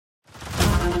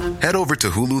Head over to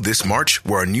Hulu this March,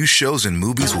 where our new shows and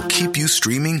movies will keep you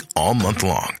streaming all month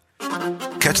long.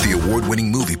 Catch the award-winning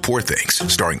movie Poor Things,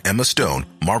 starring Emma Stone,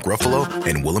 Mark Ruffalo,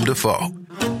 and Willem Dafoe.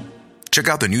 Check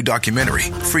out the new documentary,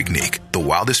 Freaknik, The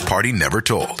Wildest Party Never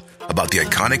Told, about the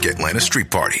iconic Atlanta Street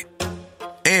Party.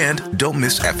 And don't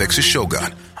miss FX's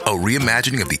Shogun, a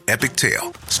reimagining of the epic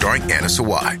tale, starring Anna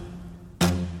Sawai.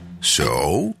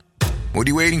 So, what are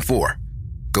you waiting for?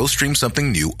 Go stream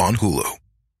something new on Hulu.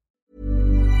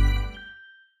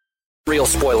 Real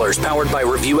spoilers powered by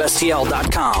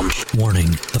ReviewSTL.com. Warning,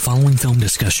 the following film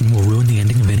discussion will ruin the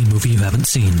ending of any movie you haven't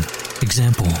seen.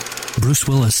 Example, Bruce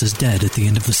Willis is dead at the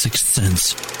end of The Sixth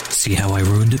Sense. See how I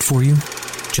ruined it for you?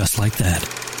 Just like that.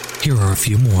 Here are a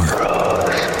few more.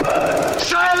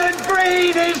 Silent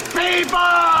breed is people!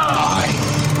 I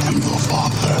am your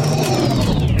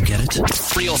father. Get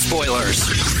it? Real spoilers.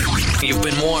 You've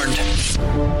been warned.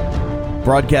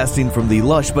 Broadcasting from the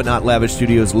lush but not lavish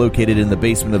studios located in the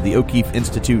basement of the O'Keefe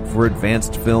Institute for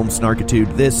Advanced Film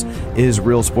Snarkitude, this is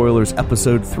Real Spoilers,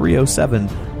 episode 307,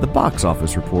 the box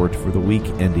office report for the week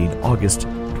ending August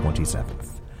 27th.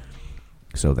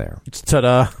 So there.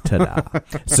 Ta-da. Ta-da.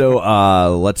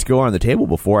 So let's go on the table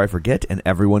before I forget, and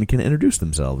everyone can introduce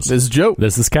themselves. This is Joe.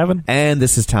 This is Kevin. And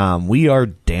this is Tom. We are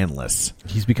Danless.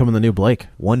 He's becoming the new Blake.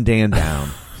 One Dan down.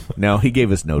 No, he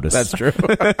gave us notice. That's true.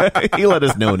 He let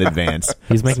us know in advance.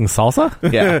 He's making salsa?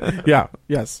 Yeah. Yeah.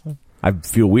 Yes. I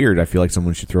feel weird. I feel like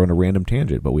someone should throw in a random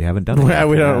tangent, but we haven't done it. Yeah,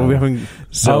 we haven't.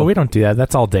 So we don't do that.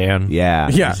 That's all Dan. Yeah.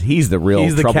 Yeah. He's the real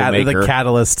He's the troublemaker. the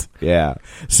catalyst. Yeah.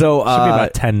 So Should be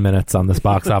about 10 minutes on this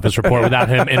box office report without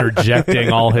him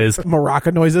interjecting all his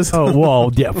Maraca noises. Oh, well,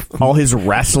 yeah. all his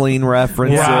wrestling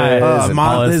references. Right.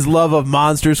 and His love of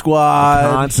Monster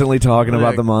Squad. constantly talking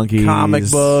about the monkeys. Comic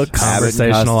books. Abbott and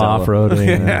Conversational Costello.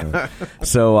 off-roading.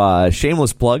 So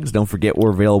shameless plugs. Don't forget we're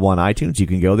available on iTunes. You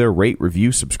can go there, rate,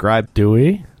 review, subscribe. Do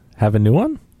we have a new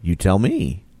one? You tell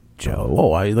me, Joe.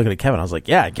 Oh, I was looking at Kevin. I was like,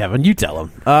 yeah, Kevin, you tell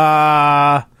him.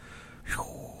 I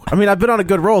mean, I've been on a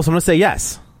good roll, so I'm going to say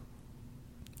yes.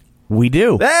 We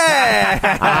do. Hey!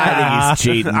 I think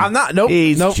he's cheating. I'm not. Nope.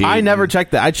 He's nope. cheating. I never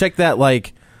checked that. I checked that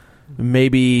like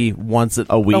maybe once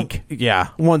a week. Yeah,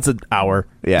 once an hour.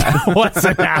 Yeah. What's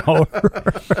an hour?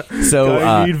 So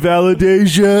I need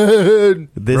validation.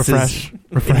 this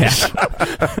Refresh.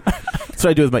 That's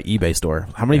what I do with my eBay store.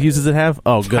 How many views does it have?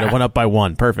 Oh, good. It went up by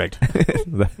one. Perfect.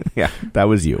 Yeah, that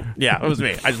was you. Yeah, it was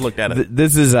me. I just looked at it.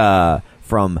 This is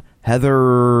from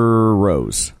Heather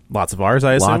Rose. Lots of R's,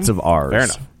 I assume. Lots of R's. Fair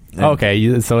enough.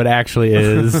 Okay, so it actually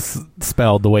is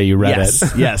spelled the way you read Yes,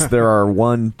 it. yes. There are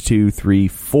 1, 2, 3,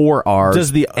 4 R's.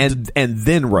 Does the- and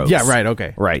then Rose? Yeah, right.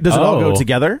 Okay. Right. Does it all go Oh.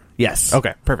 together? Yes.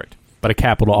 Okay, perfect. But a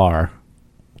capital R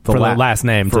for the last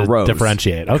name for to Rose.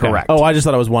 differentiate. Okay. Correct. Oh, I just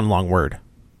thought it was one long word.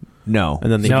 No.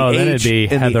 And then the No, The then it'd H be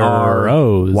and the Heather R.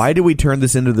 Rose. Why do we turn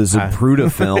this into the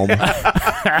Zapruder film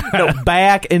no,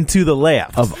 back and to the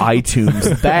left. of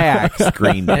iTunes back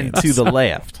screen and names? to the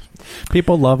left.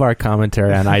 People love our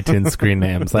commentary on iTunes screen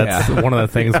names. That's one of the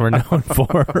things we're known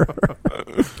for.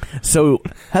 So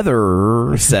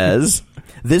Heather says,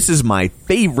 "This is my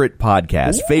favorite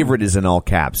podcast." Ooh. Favorite is in all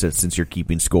caps since you're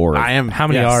keeping score. I am. How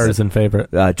many yes. R's in favorite?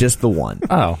 Just the one.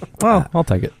 Oh, well, I'll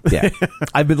take it. Yeah.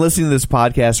 I've been listening to this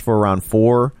podcast for around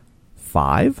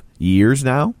 4-5 years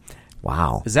now.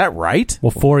 Wow. Is that right?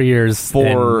 Well, 4 years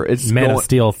For in it's Man going- of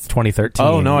Steel 2013.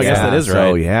 Oh, no, I guess that is right.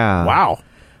 So, yeah. Wow.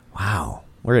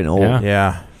 We're getting old. Yeah.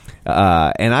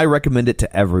 Yeah. And I recommend it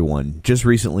to everyone. Just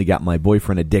recently got my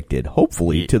boyfriend addicted,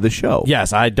 hopefully, to the show.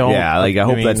 Yes, I don't. Yeah, I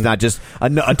hope mean, that's not just a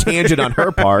tangent on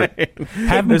her part.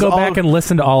 Have him go back and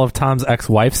listen to all of Tom's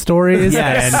ex-wife stories,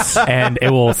 Yes. and it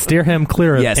will steer him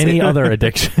clear of Yes. any other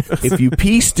addiction. If you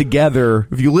piece together,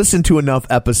 if you listen to enough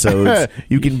episodes,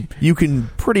 you can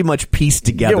pretty much piece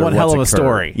together Get one hell of a what's occurred.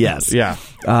 story. Yes. Yeah.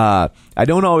 I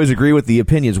don't always agree with the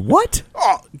opinions. What?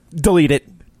 Oh, delete it.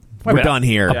 We're done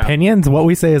here. Opinions? What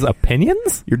we say is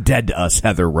opinions? You're dead to us,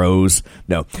 Heather Rose.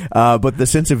 No. But the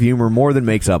sense of humor more than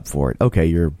makes up for it. Okay,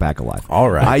 you're back alive. All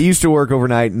right. I used to work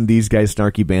overnight, and these guys'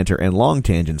 snarky banter and long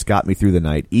tangents got me through the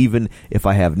night. Even if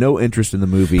I have no interest in the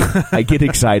movie, I get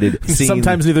excited seeing...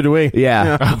 Sometimes neither do we.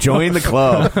 Yeah. Join the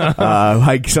club.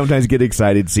 I sometimes get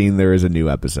excited seeing there is a new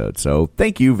episode. So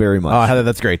thank you very much. Oh, Heather,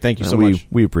 that's great. Thank you so much.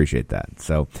 We appreciate that.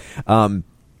 So...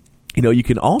 you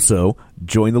can also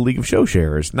join the League of Show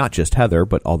Sharers. Not just Heather,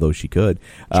 but although she could.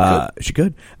 She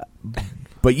could.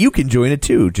 But you can join it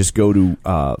too. Just go to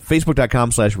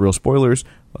Facebook.com/Real Spoilers.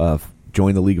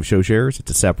 Join the League of Show Sharers.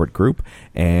 It's a separate group,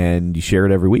 and you share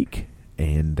it every week.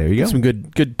 And there you go. Some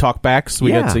good talk backs.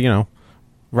 We get to,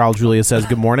 Raul Julia says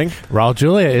good morning. Raul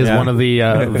Julia is one of the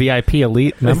VIP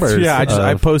elite members. Yeah,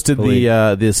 I posted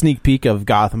Elite. the sneak peek of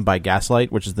Gotham by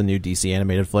Gaslight, which is the new DC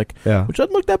animated flick, which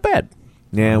doesn't look that bad.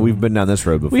 Yeah, we've been down this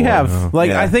road before. We have.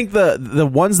 I think the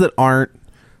ones that aren't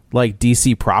like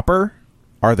DC proper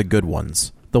are the good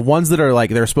ones. The ones that are like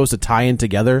they're supposed to tie in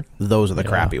together, those are the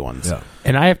crappy ones. Yeah.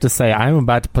 And I have to say, I'm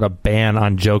about to put a ban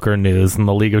on Joker news in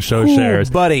the League of Show Shares,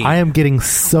 buddy. I am getting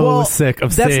so sick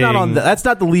of that's seeing. That's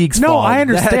not the league's No, fault. I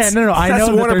understand. I know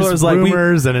that Warner there's Brothers,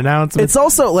 rumors and announcements. It's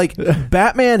also like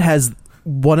Batman has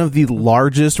one of the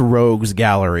largest rogues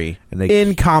gallery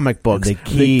in comic books.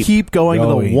 They keep going to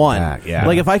the one. Back, yeah.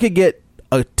 Like if I could get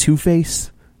a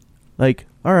Two-Face, like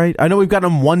all right, I know we've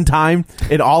gotten him one time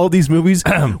in all of these movies.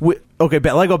 Okay,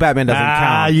 Lego Batman doesn't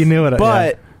count. You knew it,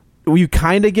 but you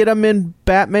kind of get him in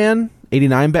Batman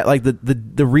 '89. Like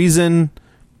the reason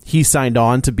he signed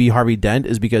on to be Harvey Dent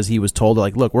is because he was told,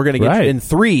 like, look, we're going to get you in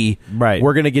 3. Right.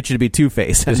 We're going to get you to be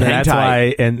Two-Face. And that's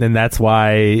why, and that's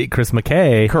why Chris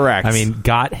McKay, correct. I mean,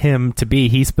 got him to be.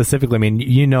 He specifically. I mean,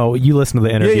 you listen to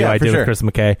the interview I did with Chris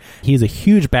McKay. He's a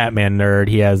huge Batman nerd.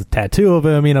 He has a tattoo of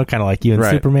him, kind of like you and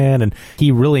Superman, and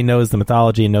he really knows the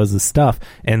mythology and knows his stuff.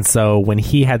 And so when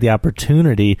he had the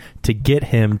opportunity to get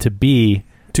him to be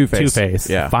Two-Face,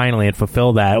 finally, and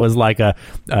fulfill that. It was like a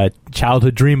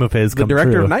childhood dream of his. The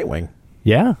director of Nightwing.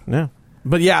 Yeah.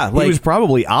 But he was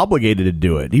probably obligated to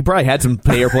do it. He probably had some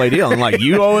pay or play deal. I'm like,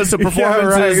 you owe us a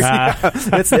performance.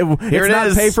 It's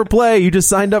not pay for play. You just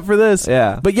signed up for this.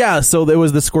 Yeah. But so there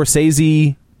was the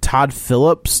Scorsese Todd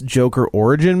Phillips Joker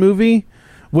origin movie,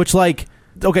 which so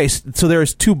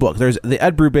there's 2 books. There's the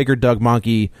Ed Brubaker, Doug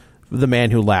Mahnke, The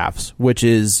Man Who Laughs, which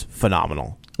is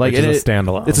phenomenal. Like it's a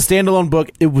standalone. It's a standalone book.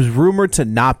 It was rumored to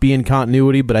not be in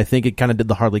continuity, but I think it kind of did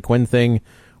the Harley Quinn thing,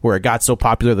 where it got so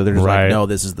popular that they're just like, no,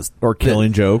 this is the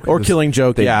Killing Joke, Killing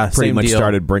Joke. They pretty much deal.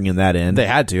 started bringing that in. They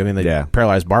had to. I mean, they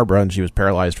paralyzed Barbara, and she was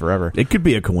paralyzed forever. It could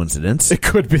be a coincidence. It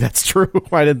could be. That's true.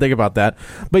 I didn't think about that.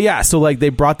 But so they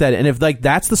brought that in. And if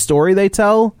that's the story they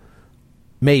tell,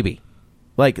 maybe.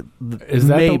 Is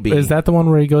that the one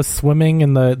where he goes swimming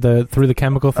in the through the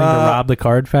chemical thing to rob the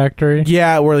card factory?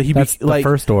 Yeah, where that's the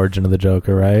first origin of the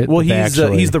Joker, right? Well,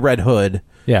 he's the Red Hood.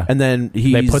 Yeah, and then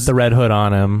they put the Red Hood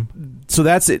on him. So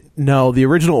that's it. No, the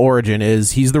original origin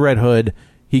is he's the Red Hood.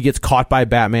 He gets caught by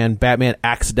Batman. Batman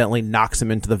accidentally knocks him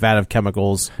into the vat of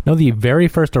chemicals. No, the very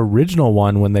first original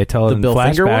one, when they tell it in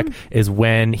flashback, is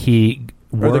when he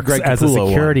works as a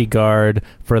security guard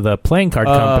for the playing card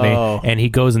company, and he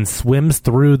goes and swims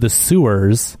through the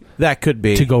sewers. That could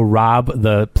be to go rob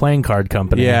the playing card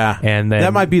company. Yeah, and then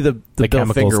that might be the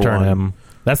chemicals turn him.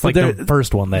 That's like the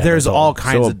first one. There's all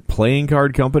kinds of playing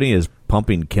card company is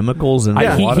pumping chemicals in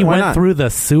the water. He went through the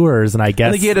sewers, and I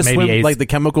guess he had to swim like the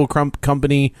chemical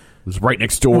company was right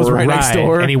next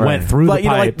door. And he went through the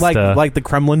pipes, like the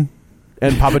Kremlin.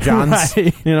 And Papa John's,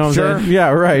 right. You know what I'm saying? Yeah,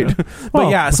 right.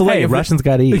 But so hey, Russians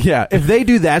got to eat. Yeah, if they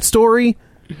do that story,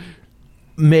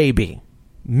 maybe.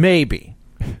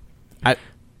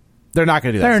 They're not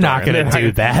going to do that. They're not going to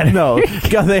do that. No,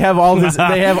 they have all this.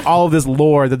 They have all of this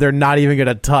lore that they're not even going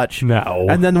to touch. No.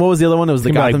 And then what was the other one? It was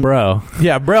the Gotham. Bro.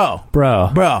 Yeah, bro.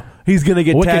 He's going to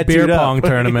get Wicked tattooed beer up. pong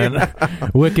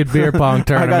tournament. Wicked beer pong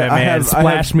tournament, man.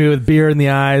 Splash me with beer in the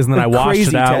eyes, and then I washed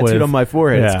it out with tattooed on my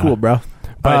forehead. Yeah. It's cool, bro.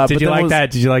 But did you like that?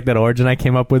 Did you like that origin I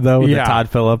came up with though? With the Todd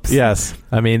Phillips. Yes.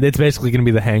 I mean, it's basically going to be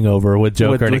The Hangover with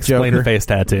Joker and explain the face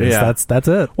tattoos. Yeah. That's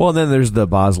it. Well, and then there's the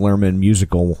Baz Luhrmann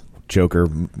musical Joker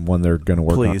one they're going to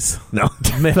work on. No.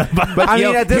 But I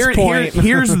mean, at this point,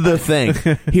 here's the thing.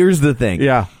 Here's the thing.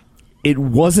 Yeah. It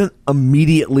wasn't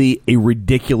immediately a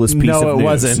ridiculous piece of news. No, it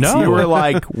wasn't. No. You were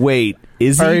like, wait,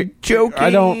 is he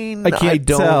joking? I can't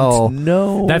tell.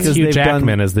 No. That's Hugh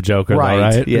Jackman as the Joker, right?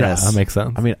 Though, right? Yes. Yeah, that makes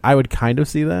sense. I mean, I would kind of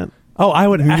see that. Oh, I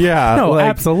would. Yeah. No,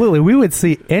 absolutely. We would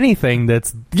see anything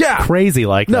that's crazy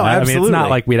like that. No, absolutely. I mean, it's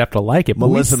not like we'd have to like it. But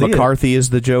Melissa McCarthy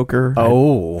is the Joker.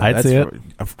 Oh, I'd see it.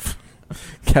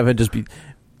 Kevin just be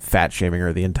fat shaming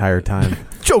her the entire time.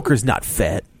 Joker's not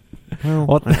fat.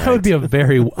 Well, that would be a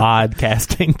very odd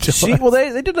casting choice.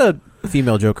 They did a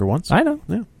female Joker once. I know.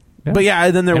 Yeah. But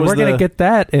then there was we're going to get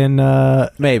that in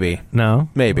maybe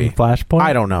Flashpoint.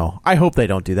 I don't know. I hope they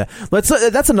don't do that.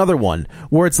 That's another one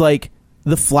where it's like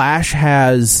the Flash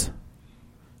has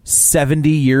 70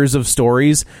 years of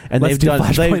stories, and let's they've done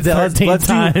Flashpoint 13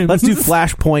 times. Let's do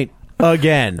Flashpoint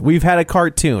again. We've had a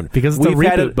cartoon because it's the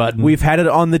reboot button. We've had it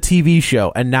on the TV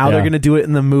show, and now they're going to do it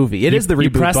in the movie. It is the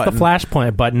reboot button. You press the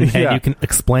Flashpoint button, and you can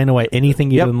explain away anything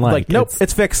you didn't like. Nope,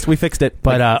 it's fixed. We fixed it.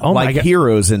 But like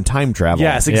Heroes in time travel.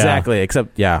 Yes, exactly. Yeah.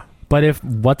 Except But if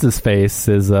what's his face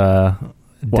is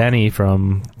Denny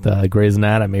from the Grey's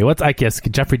Anatomy, I guess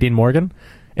Jeffrey Dean Morgan.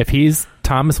 If he's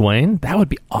Thomas Wayne, that would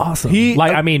be awesome.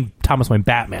 Thomas Wayne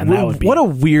Batman. That would be. What a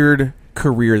weird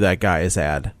career that guy has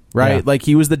had, right? Yeah. Like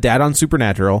he was the dad on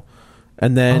Supernatural,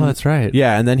 and then that's right.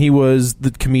 Yeah, and then he was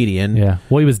the comedian. Yeah.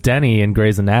 Well, he was Denny in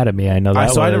Grey's Anatomy. I know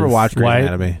that. I never watched Grey's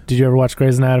Anatomy. Did you ever watch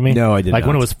Grey's Anatomy? No, I didn't. Like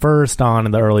when it was first on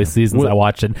in the early seasons, I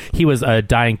watched it. He was a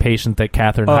dying patient that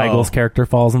Katherine Heigl's character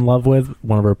falls in love with.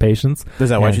 One of her patients. Is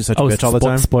that why she's such a bitch all the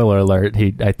time? Spoiler alert!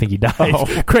 I think he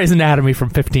died. Grey's Anatomy from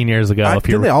 15 years ago.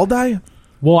 Did they all die?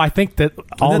 Well, I think that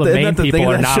all the main people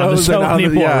are not on the show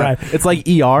anymore. Right? It's like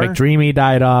ER. McDreamy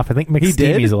died off. I think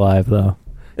McSteamy's alive though.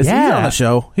 Is he on the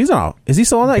show? He's on. Is he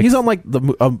still on that? He's on like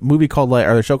a movie called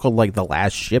or a show called like The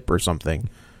Last Ship or something.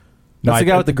 That's the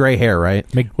guy with the gray hair, right?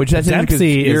 Which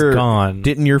Dempsey is gone.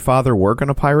 Didn't your father work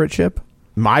on a pirate ship?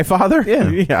 My father?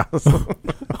 Yeah.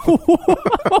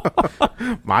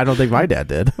 I don't think my dad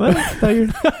did. I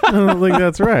don't think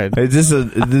that's right.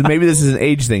 Maybe this is an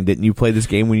age thing. Didn't you play this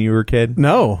game when you were a kid?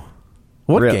 No.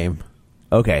 What Really? game?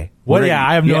 Okay.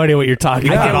 I have no idea what you're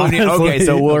talking about. Okay,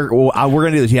 so we're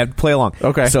going to do this. You have to play along.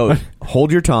 Okay. So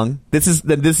hold your tongue. This is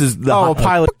the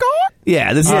pilot.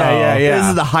 Yeah, this is This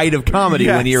is the height of comedy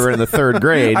when you were in the third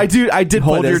grade. I did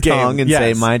hold play your this tongue game. and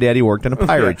say, "My daddy worked on a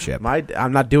pirate ship."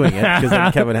 I'm not doing it because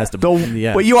then Kevin has to.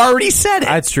 But you already said it.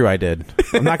 That's true. I did.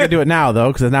 I'm not going to do it now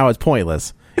though because now it's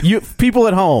pointless. You people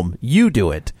at home, you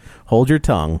do it. Hold your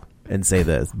tongue and say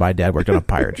this. My dad worked on a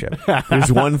pirate ship.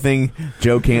 There's one thing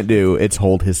Joe can't do. It's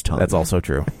hold his tongue. That's also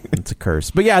true. It's a curse.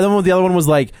 But yeah, the other one was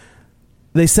like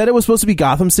they said it was supposed to be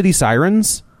Gotham City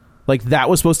Sirens. Like that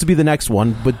was supposed to be the next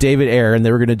one, but David Ayer, and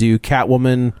they were going to do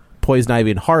Catwoman, Poison Ivy,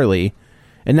 and Harley.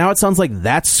 And now it sounds like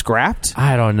that's scrapped.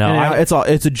 I don't know. It's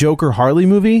a Joker Harley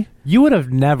movie. You would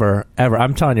have never, ever,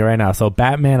 I'm telling you right now, so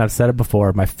Batman, I've said it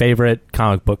before, my favorite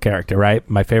comic book character, right?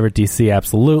 My favorite DC,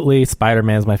 absolutely.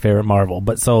 Spider-Man's my favorite Marvel.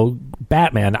 But so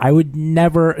Batman, I would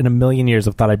never in a million years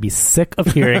have thought I'd be sick of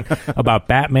hearing about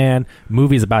Batman,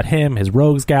 movies about him, his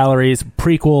rogues galleries,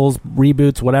 prequels,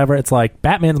 reboots, whatever. It's like,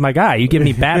 Batman's my guy. You give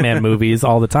me Batman movies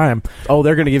all the time. Oh,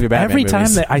 they're going to give you Batman Every movies.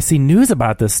 time that I see news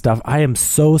about this stuff, I am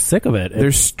so sick of it.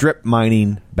 They're strip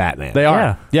mining Batman. They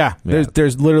are. Yeah.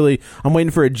 There's literally, I'm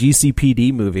waiting for a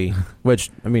GCPD movie,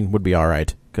 which, I mean, would be all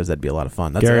right, because that'd be a lot of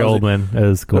fun. Gary Oldman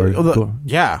is Gordon.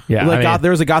 Yeah. Yeah.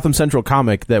 There was a Gotham Central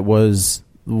comic that was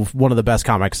one of the best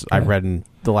comics I've read in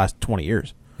the last 20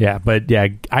 years. Yeah, but yeah,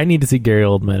 I need to see Gary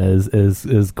Oldman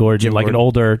as Gordon, Jim like Gordon.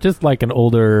 an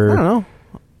older. I don't know.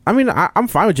 I mean, I'm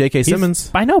fine with J.K. Simmons.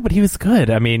 I know, but he was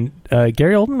good. I mean,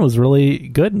 Gary Oldman was really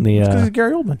good in the. Because he's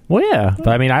Gary Oldman. Well, yeah, but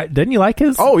I mean, didn't you like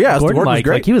his? Oh yeah, Gordon was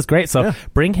great. Like he was great. So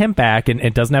bring him back, and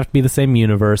it doesn't have to be the same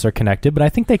universe or connected. But I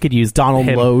think they could use Donald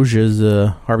Loge as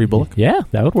Harvey Bullock. Yeah,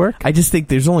 that would work. I just think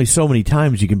there's only so many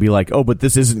times you can be like, oh, but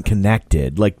this isn't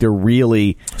connected. Like they're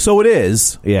really. So it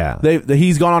is. Yeah.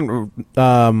 He's gone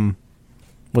on.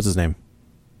 What's his name?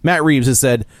 Matt Reeves has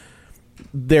said.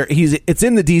 It's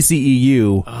in the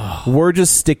DCEU. Oh. We're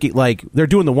just sticking they're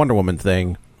doing the Wonder Woman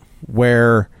thing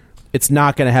where it's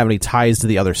not going to have any ties to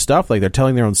the other stuff. Like they're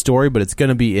telling their own story, but it's going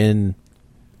to be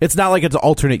it's not like it's an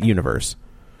alternate universe.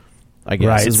 I guess.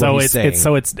 Right. Is So what he's saying.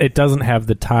 it doesn't have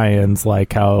the tie-ins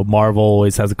like how Marvel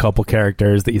always has a couple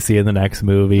characters that you see in the next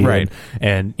movie. Right.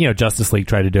 And Justice League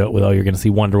tried to do it with you're going to see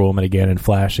Wonder Woman again and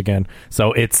Flash again.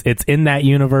 So it's in that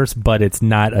universe, but it's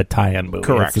not a tie-in movie.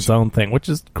 Correct. It's its own thing, which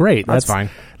is great. That's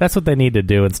fine. That's what they need to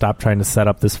do and stop trying to set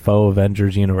up this faux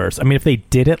Avengers universe. I mean, if they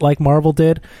did it like Marvel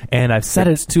did, and I've said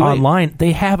it online,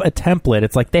 they have a template.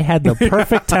 It's like they had the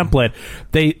perfect template.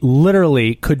 They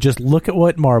literally could just look at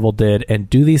what Marvel did and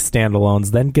do these standalones,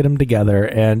 then get them together,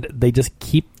 and they just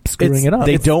keep screwing it up.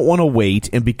 They don't want to wait,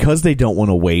 and because they don't want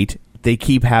to wait, they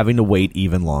keep having to wait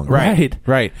even longer.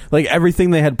 Right. Like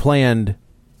everything they had planned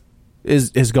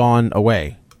is gone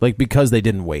away. Like because they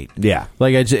didn't wait. Yeah.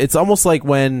 Like it's almost like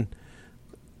when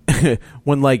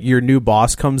like your new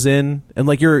boss comes in and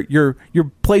like your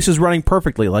place is running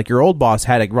perfectly. Like your old boss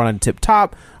had it running tip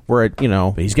top where it,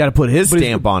 but he's got to put his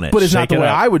stamp on it. But it's not the way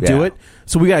I would do it.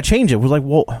 So we got to change it. We're like,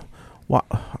 well, all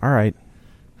right.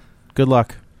 Good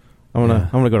luck. I'm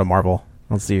gonna go to Marvel.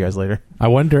 I'll see you guys later. I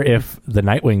wonder if the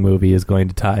Nightwing movie is going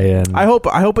to tie in. I hope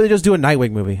they just do a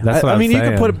Nightwing movie. That's what I mean, saying. You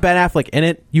can put Ben Affleck in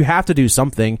it. You have to do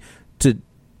something to.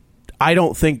 I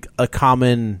don't think a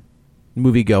common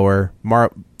moviegoer, I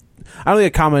don't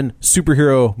think a common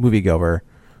superhero moviegoer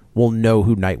will know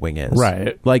who Nightwing is.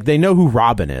 Right. Like they know who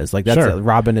Robin is. Like that's Sure.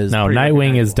 Robin is. No,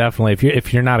 Nightwing is definitely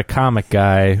if you're not a comic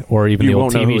guy or even the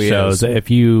old TV shows. If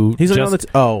you he's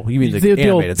just, on the you mean the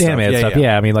old animated stuff?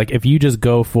 Yeah, I mean, like if you just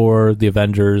go for the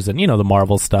Avengers and the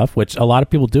Marvel stuff, which a lot of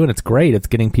people do, and it's great. It's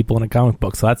getting people in a comic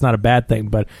book, so that's not a bad thing.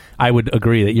 But I would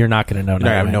agree that you're not going to know Nightwing.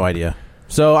 I have no idea.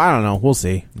 So I don't know. We'll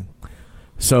see.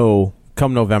 So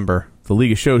come November, the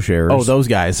League of Show Sharers. Oh, those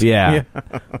guys. Yeah.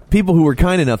 People who were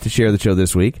kind enough to share the show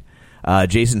this week.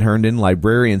 Jason Herndon,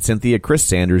 Librarian Cynthia, Chris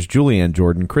Sanders, Julianne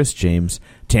Jordan, Chris James,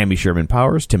 Tammy Sherman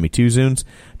Powers, Timmy Tuzoons,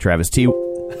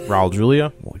 Raul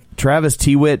Julia, Travis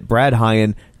Tewitt, Brad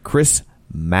Hyan, Chris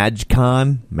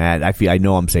Majcon. I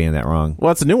know I'm saying that wrong. Well,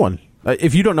 that's a new one.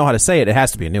 If you don't know how to say it, it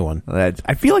has to be a new one.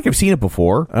 I feel like I've seen it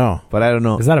before. Oh. But I don't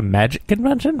know. Is that a magic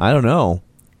convention? I don't know.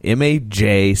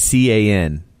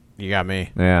 Majcan. You got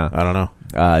me. Yeah. I don't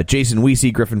know. Jason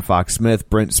Weesey, Griffin Fox Smith,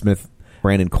 Brent Smith,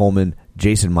 Brandon Coleman,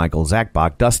 Jason Michael, Zach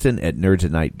Bach, Dustin at Nerds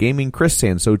at Night Gaming, Chris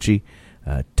Sansochi,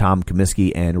 Tom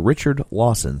Comiskey, and Richard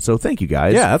Lawson. So thank you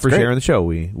guys for sharing the show.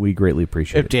 We greatly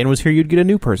appreciate it. If Dan was here, you'd get a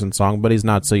New Person song, but he's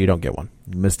not, so you don't get one.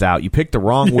 You missed out. You picked the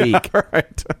wrong week.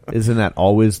 Right. Isn't that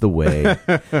always the way?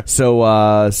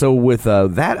 So with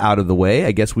that out of the way,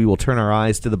 I guess we will turn our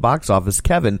eyes to the box office.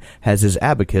 Kevin has his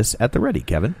abacus at the ready.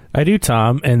 Kevin? I do,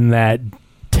 Tom, and that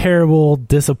terrible,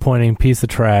 disappointing piece of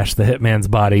trash, The Hitman's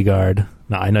Bodyguard.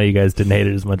 No, I know you guys didn't hate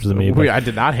it as much as me. But I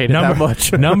did not hate it that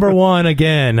much. Number one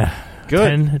again.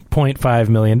 Good. $10.5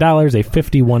 million, a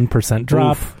 51%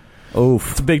 drop.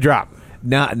 Oof. It's a big drop.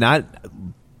 Not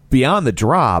beyond the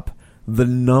drop. The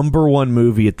number one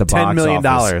movie at the box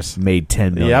office made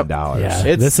 $10 million. Yep.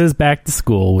 Yeah, this is back to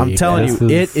school week. I'm telling you,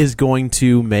 it is going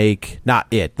to make, not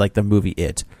it, like the movie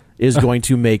It, is going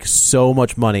to make so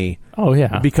much money. Oh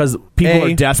yeah, because people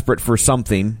are desperate for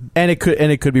something, and it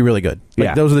could be really good.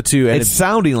 Like, those are the two. And it's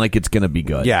sounding like it's going to be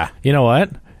good. Yeah, you know what?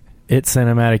 It's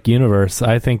Cinematic Universe.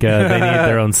 I think they need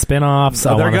their own spin-offs.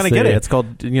 Oh, they're going to get it. It's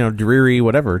called Dreary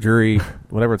whatever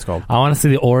it's called. I want to see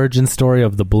the origin story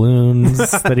of the balloons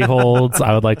that he holds.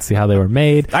 I would like to see how they were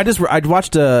made. I'd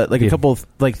watched a couple of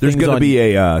There's going to be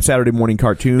a Saturday morning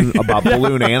cartoon about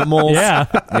balloon animals.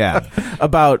 Yeah,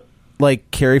 about like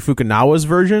Cary Fukunawa's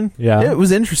version. Yeah, it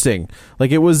was interesting.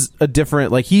 Like it was a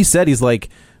different. Like he said, he's like,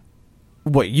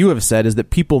 what you have said is that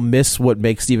people miss what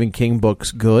makes Stephen King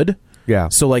books good. Yeah.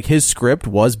 So like his script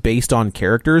was based on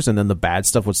characters, and then the bad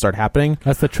stuff would start happening.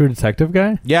 That's the True Detective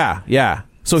guy? Yeah.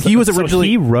 So he was originally... So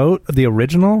he wrote the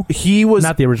original? He was...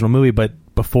 Not the original movie, but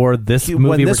before this movie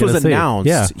when this was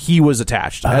announced, he was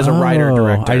attached as a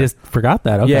writer-director. I just forgot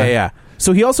that. Okay. Yeah.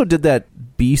 So he also did that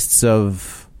Beasts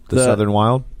of... The Southern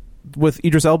Wild? With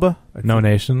Idris Elba? No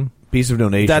Nation? Beast of No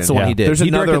Nation. That's the one he did. There's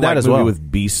another that as well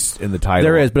with Beasts in the title.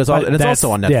 There is, but it's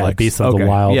also on Netflix. Yeah, Beasts of the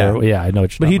Wild. Yeah, I know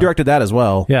what you're But he directed that as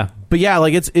well. Yeah. But yeah,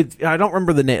 like it's I don't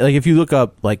remember the name. Like if you look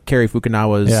up like Cary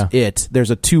Fukunawa's It,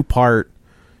 there's a 2-part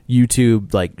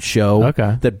YouTube like show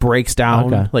that breaks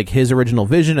down like his original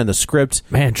vision and the script.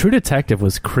 Man, True Detective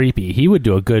was creepy. He would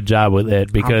do a good job with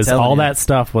it because all that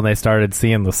stuff when they started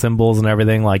seeing the symbols and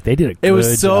everything, like they did a good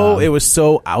job. It was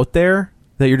so out there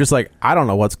that you're just like, I don't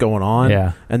know what's going on.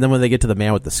 Yeah. And then when they get to the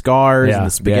man with the scars and the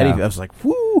spaghetti, I was like,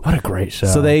 whoo. What a great show.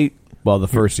 So the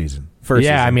first season.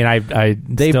 I mean, I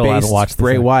they still haven't watched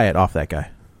Bray Wyatt off that guy.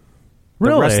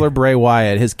 Really? The wrestler Bray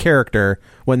Wyatt, his character,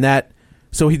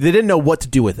 so they didn't know what to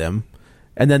do with him.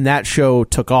 And then that show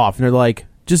took off, and they're like,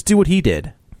 just do what he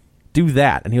did. Do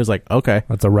that. And he was like, okay.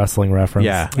 That's a wrestling reference.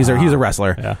 Yeah, he's a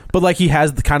wrestler. Yeah. But like he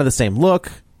has kind of the same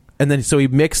look. And then so he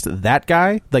mixed that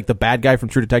guy, like the bad guy from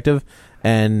True Detective,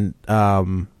 and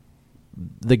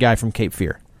the guy from Cape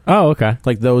Fear. Oh, okay.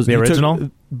 Like those. The original?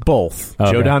 Both.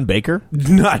 Okay. Joe Don Baker?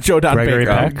 Not Joe Don Gregory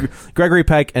Baker. Peck? Gregory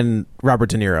Peck and Robert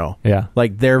De Niro. Yeah.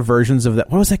 Like their versions of that.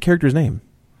 What was that character's name?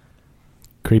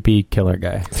 Creepy killer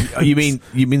guy. You mean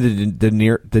the De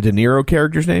Niro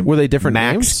character's name? Were they different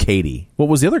Max names? Cady. What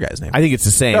was the other guy's name? I think it's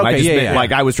the same. Okay, I just yeah.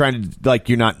 like I was trying to like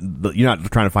you're not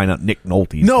trying to find out Nick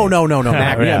Nolte's No.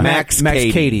 name. Max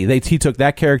Cady. He took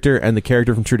that character and the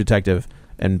character from True Detective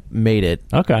and made it.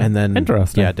 Okay. And then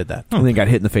interesting. Yeah, did that. And then got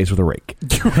hit in the face with a rake.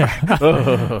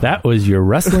 That was your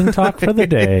wrestling talk for the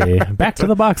day. Back to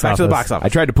the box office. I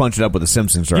tried to punch it up with the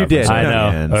Simpsons reference. You did. I know.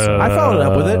 And so- I followed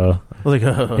up with it. I was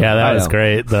like, yeah, that was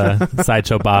great. The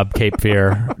Sideshow Bob Cape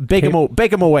Fear. Bake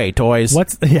 'em away, toys.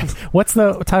 What's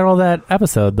the title of that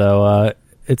episode though?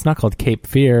 It's not called Cape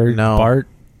Fear. No.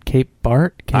 Cape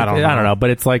Bart. I don't know. But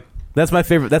it's like. That's my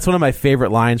favorite. That's one of my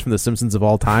favorite lines from The Simpsons of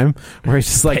all time, where he's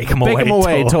just like, "Bake 'em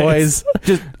away, toys."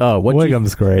 Just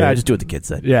Wiggum's great. Yeah, just do what the kids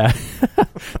said. Yeah,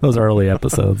 those early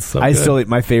episodes. So I good. still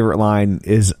my favorite line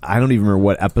is I don't even remember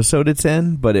what episode it's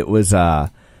in, but it was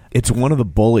it's one of the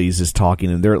bullies is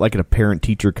talking, and they're like at a parent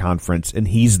teacher conference, and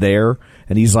he's there,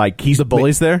 and he's like, the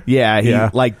bully's there. Yeah,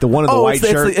 like the one in the white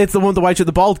shirt. It's the one with the white shirt,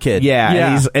 the bald kid.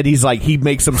 Yeah. And he's like, he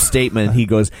makes some statement, and he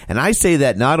goes, and I say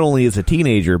that not only as a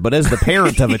teenager, but as the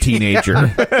parent of a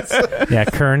teenager. Yeah,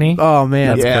 Kearney. Oh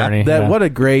man, That's Kearney. What a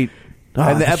great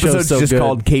And the episode's just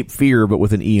called Cape Fear, but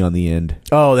with an E on the end.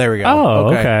 Oh, there we go. Oh,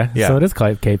 okay. Yeah. So it is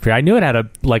called Cape Fear. I knew it had a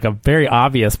very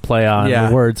obvious play on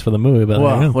the words for the movie,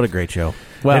 but what a great show.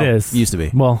 Well, it is. Used to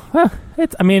be. Well,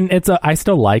 I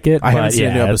still like it. I haven't seen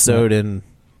a new episode in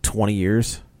 20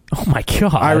 years. Oh my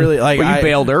god! I really like. But you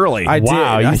bailed early. I did.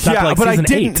 Wow, you stopped like but season I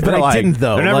didn't. 8. But I didn't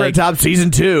though. They're never at top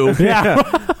season 2.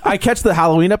 Yeah, I catch the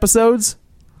Halloween episodes,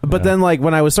 but then like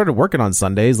when I started working on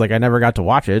Sundays, like I never got to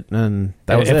watch it, and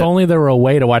that was if it. only there were a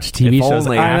way to watch TV shows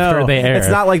after they air. It's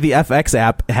not like the FX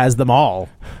app has them all.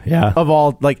 Yeah, of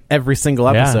all like every single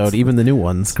episode, even the new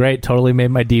ones. Great, totally made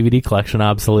my DVD collection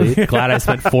obsolete. Glad I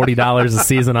spent $40 a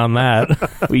season on that.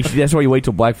 That's why you wait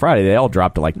till Black Friday. They all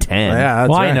dropped to like 10. Yeah,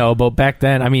 well, right. I know, but back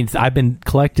then, I mean, I've been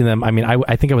collecting them. I mean,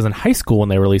 I think I was in high school when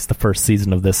they released the first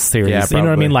season of this series. Yeah, you know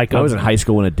what I mean? Like I was in high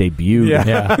school when it debuted.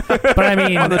 Yeah. But I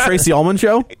mean, on the Tracy Ullman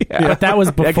show. Yeah. But that was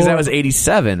before. Because that was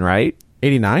 87, right?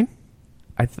 89.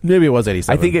 Maybe it was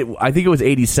 87. I think it was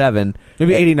 87.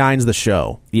 Maybe 89 is the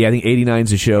show. Yeah, I think 89 is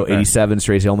the show. Okay. 87 is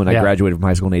Tracy Ullman. I graduated from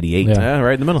high school in 88. Yeah,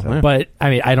 right in the middle. Yeah. But I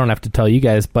mean, I don't have to tell you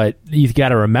guys, but you got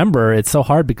to remember, it's so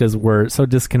hard because we're so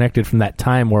disconnected from that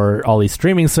time where all these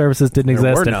streaming services didn't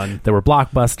exist. Were none. There were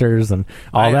blockbusters and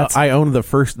all that. I owned the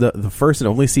first and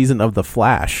only season of The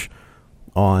Flash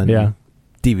on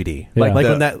DVD. Like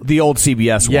when the old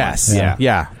CBS one. Yes.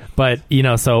 Yeah. But,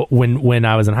 so when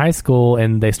I was in high school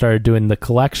and they started doing the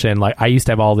collection, like I used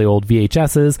to have all the old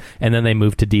VHSs, and then they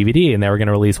moved to DVD, and they were going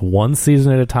to release one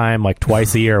season at a time, like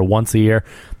twice a year or once a year.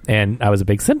 And I was a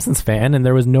big Simpsons fan, and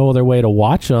there was no other way to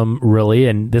watch them, really,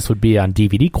 and this would be on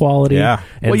DVD quality. Yeah.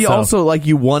 And well, you also,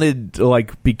 you wanted,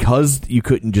 because you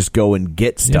couldn't just go and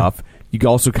get stuff, you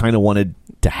also kind of wanted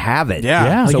to have it.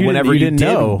 Yeah. So whenever you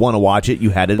did want to watch it,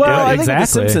 you had it. Well, I think The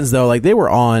Simpsons, though, they were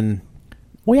on...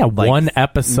 Well, yeah, one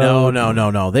episode.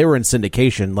 No. They were in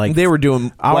syndication. Like they were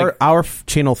doing our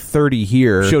channel 30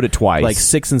 here showed it twice, like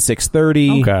 6 and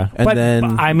 6:30. Okay,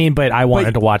 and but I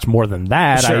wanted to watch more than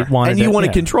that. Sure. You want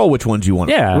to control which ones you want.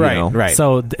 Yeah, right.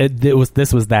 So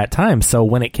this was that time. So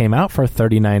when it came out for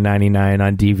 $39.99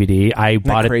 on DVD, I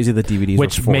bought it. Crazy the DVDs,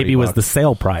 which maybe was the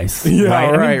sale price.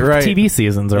 Yeah, right. TV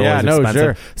seasons are always expensive.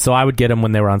 Sure. So I would get them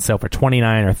when they were on sale for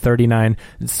 $29 or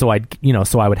 $39.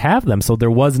 So I would have them. So there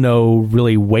was no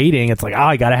really waiting. It's like,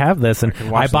 I gotta have this, and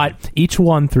I bought each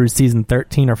one through season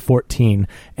 13 or 14,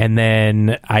 and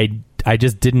then I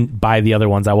just didn't buy the other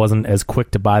ones. I wasn't as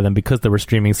quick to buy them because there were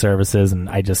streaming services, and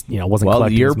I just wasn't.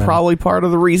 Well, you're probably part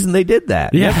of the reason they did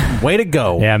that. Yeah, way to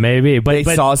go. Yeah, maybe, but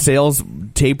they saw sales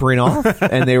tapering off,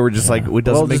 and they were just like, it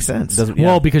doesn't make sense.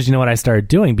 Well, because you know what I started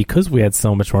doing, because we had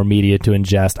so much more media to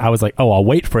ingest, I was like, I'll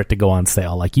wait for it to go on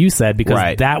sale, like you said,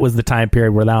 because that was the time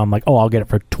period where now I'm like, I'll get it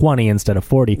for 20 instead of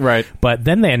 40. Right. But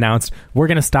then they announced we're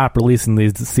going to stop releasing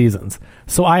these seasons.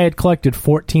 So I had collected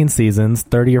 14 seasons,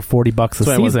 $30 or $40 a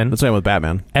season. That's same with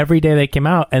Batman. Every day they came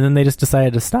out, and then they just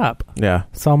decided to stop. Yeah.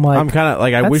 So I'm like, I'm kind of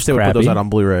like, I wish they would put those out on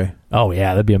Blu-ray. Oh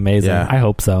yeah, that'd be amazing. Yeah. I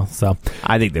hope so. So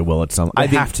I think they will at some. I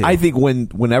think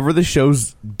whenever the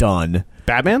show's done,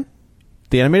 Batman,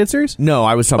 the animated series. No,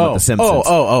 I was talking about The Simpsons.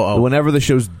 Oh. Whenever the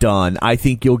show's done, I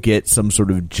think you'll get some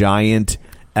sort of giant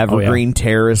Evergreen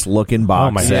Terrace looking box.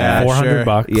 Oh my god,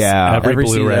 $400. Yeah, every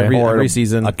Blu-ray, every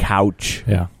season, a couch.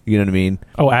 Yeah, you know what I mean.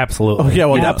 Oh, absolutely. Oh yeah.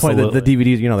 Well, at that absolutely. point, the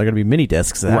DVDs, they're going to be mini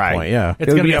discs. At that point, yeah,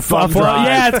 it's going to be a fun drive.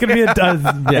 Yeah, it's going to be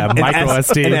a micro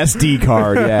SD, an SD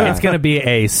card. Yeah, it's going to be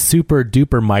a super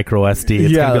duper micro SD.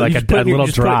 It's going to be like a little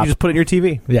drop. You just put it in your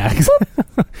TV. Yeah.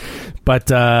 But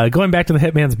going back to the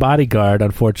Hitman's Bodyguard,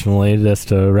 unfortunately, just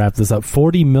to wrap this up,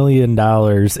 $40 million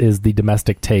is the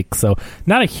domestic take. So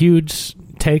not a huge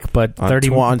take, but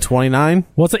on 29.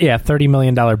 Well, it's $30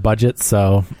 million budget.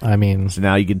 So I mean, so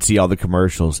now you can see all the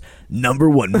commercials.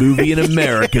 #1 movie in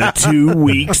America, 2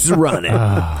 weeks running.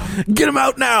 Get them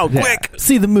out now, quick!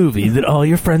 See the movie that all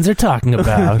your friends are talking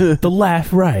about, The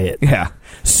Laugh Riot. Yeah,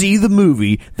 see the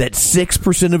movie that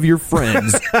 6% of your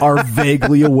friends are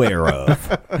vaguely aware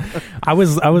of. I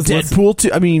was Deadpool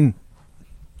 2. I mean,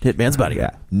 Hitman's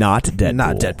Bodyguard, not Deadpool.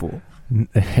 Not Deadpool.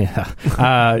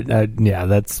 Yeah,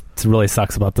 that's really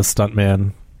sucks about the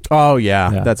stuntman. Oh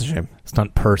yeah, that's a shame.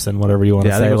 Stunt person, whatever you want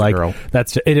to say. It was like a girl.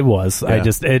 That's it was. Yeah.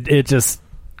 It just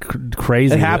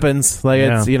crazy. It happens. Like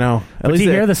it's At least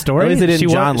you hear the story. At least they didn't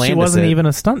John Landis. She wasn't even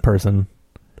a stunt person.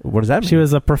 What does that mean? She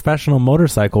was a professional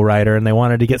motorcycle rider, and they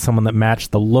wanted to get someone that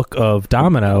matched the look of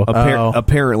Domino.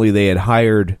 Apparently, they had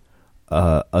hired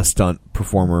a stunt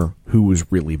performer who was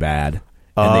really bad,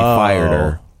 and they fired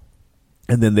her.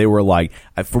 And then they were like,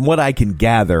 from what I can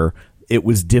gather, it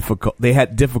was difficult. They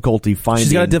had difficulty finding.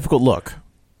 She's got a difficult look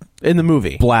in the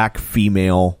movie. Black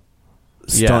female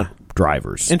stunt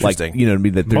drivers. Interesting. Like, you know what I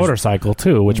mean? That there's motorcycle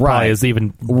too, which probably is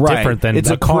even different than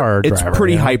a car driver. It's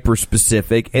pretty hyper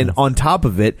specific, and on top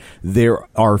of it, there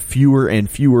are fewer and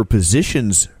fewer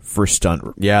positions for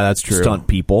stunt. Yeah, that's true. Stunt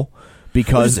people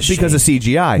because of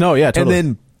CGI. No, yeah,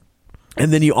 totally.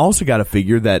 And then you also got to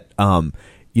figure that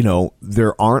you know,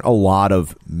 there aren't a lot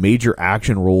of major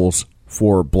action roles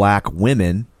for black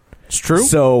women. It's true.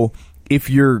 So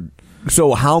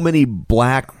how many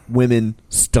black women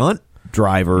stunt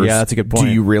drivers? Yeah, that's a good point.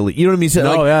 Do you really? You know what I mean? So,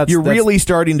 no, like, you're really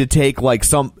starting to take like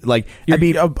some like. I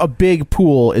mean, a big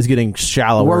pool is getting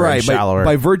shallower and shallower.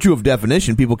 By virtue of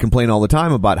definition, people complain all the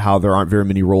time about how there aren't very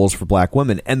many roles for black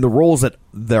women, and the roles that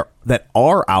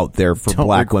are out there for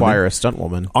black women require a stunt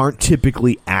woman aren't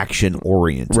typically action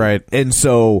oriented, right? And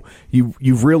so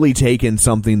you've really taken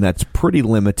something that's pretty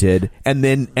limited, and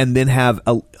then have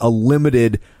a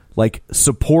limited like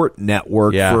support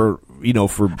network for. You know,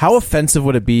 for how offensive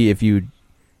would it be if you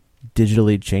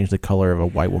digitally change the color of a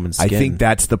white woman's skin? I think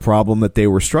that's the problem that they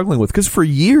were struggling with, because for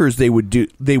years they would do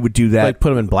that, like put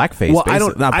them in blackface. Well, I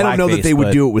don't know that they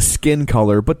would do it with skin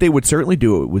color, but they would certainly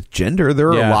do it with gender. There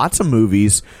are lots of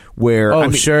movies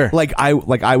where sure. Like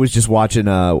I was just watching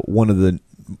one of the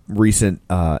recent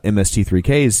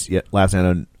MST3Ks last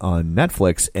night on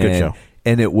Netflix, and good show.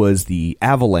 And it was the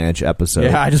Avalanche episode.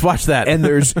 Yeah, I just watched that. And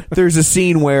there's a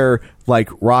scene where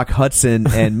like Rock Hudson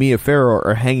and Mia Farrow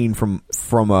are hanging from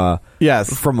a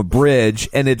bridge,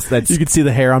 and you can see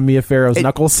the hair on Mia Farrow's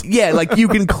knuckles. Yeah, like you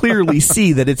can clearly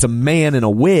see that it's a man in a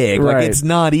wig. Right. Like it's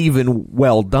not even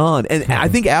well done. And I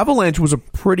think Avalanche was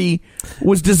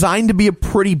designed to be a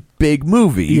pretty big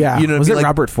movie. Yeah, you know, was it like,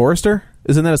 Robert Forster?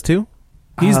 Isn't that his too?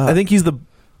 I think he's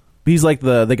like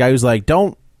the guy who's like,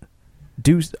 don't.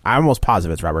 I'm almost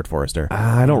positive it's Robert Forster.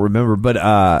 I don't remember,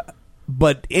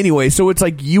 but anyway, so it's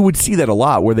like you would see that a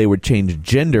lot where they would change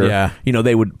gender. Yeah, you know,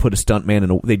 they would put a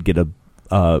stuntman they'd get a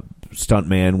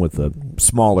stuntman with a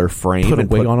smaller frame, put a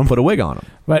wig on him.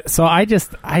 But so I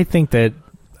think that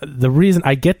the reason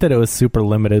I get that it was super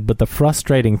limited, but the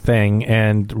frustrating thing,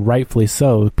 and rightfully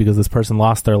so, because this person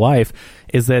lost their life,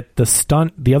 is that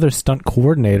the other stunt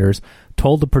coordinators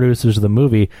told the producers of the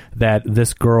movie that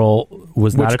this girl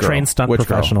was not a trained stunt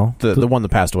professional. The one that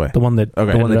passed away. The one that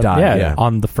died. Yeah,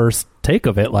 on the first take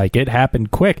of it, like it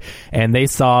happened quick, and they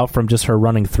saw from just her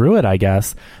running through it, I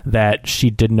guess, that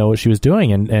she didn't know what she was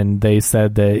doing, and they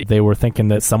said that they were thinking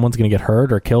that someone's going to get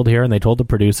hurt or killed here, and they told the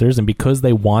producers, and because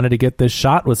they wanted to get this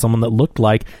shot with someone that looked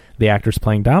like the actress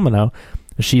playing Domino,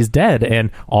 she's dead. And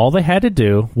all they had to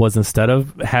do was, instead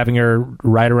of having her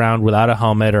ride around without a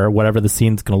helmet or whatever the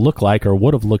scene's going to look like or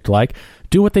would have looked like,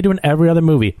 do what they do in every other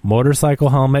movie: motorcycle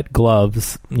helmet,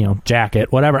 gloves,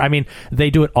 jacket, whatever. I mean, they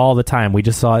do it all the time. We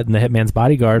just saw it in The Hitman's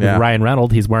Bodyguard with Ryan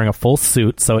Reynolds. He's wearing a full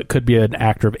suit, so it could be an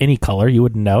actor of any color. You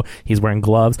wouldn't know. He's wearing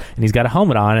gloves and he's got a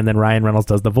helmet on, and then Ryan Reynolds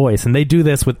does the voice. And they do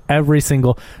this with every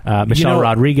single Michelle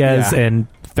Rodriguez and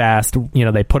Fast.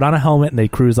 They put on a helmet and they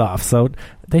cruise off. So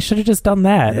they should have just done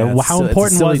that. How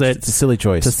important was it? It's a silly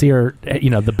choice to see her,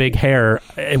 the big hair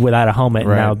without a helmet,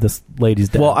 and now this lady's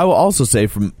dead. Well, I will also say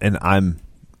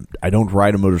I don't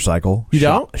ride a motorcycle. You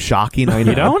don't? Shocking, I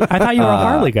know. You don't? I thought you were a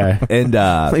Harley guy. And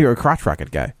I thought you were a crotch rocket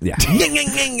guy. Yeah.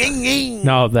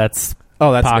 No, that's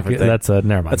pocket. That's a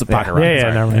never mind. That's a pocket rocket.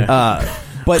 Yeah, never mind.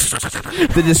 But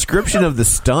the description of the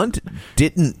stunt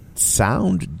didn't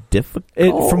sound difficult.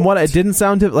 It didn't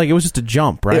sound like it was just a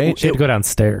jump, right? She had to go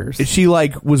downstairs. She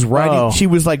was riding. She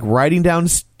was like riding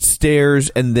downstairs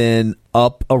and then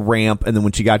up a ramp, and then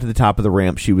when she got to the top of the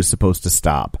ramp, she was supposed to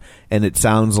stop. And it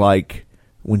sounds like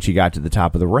when she got to the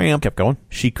top of the ramp, kept going.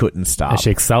 She couldn't stop. And she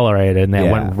accelerated, and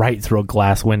then went right through a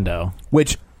glass window.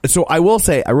 So I will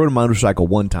say, I rode a motorcycle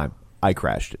one time. I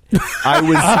crashed it.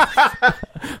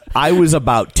 I was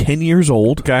about 10 years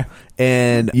old. Okay.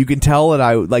 And you can tell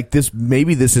that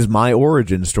maybe this is my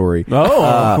origin story.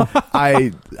 Oh.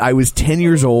 I was 10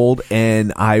 years old,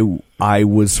 and I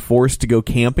was forced to go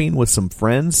camping with some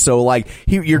friends. So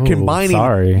you're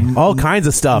combining all kinds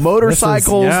of stuff.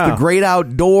 Motorcycles, the great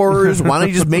outdoors. Why don't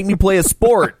you just make me play a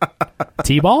sport?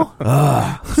 T-ball?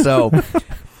 So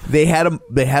they had a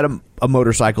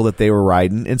motorcycle that they were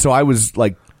riding, and so I was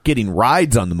like getting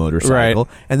rides on the motorcycle,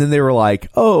 and then they were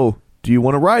like, "Oh, do you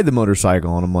want to ride the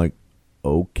motorcycle?" And I'm like,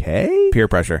 "Okay." Peer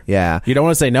pressure. Yeah. You don't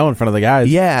want to say no in front of the guys.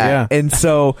 Yeah. And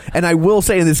so, and I will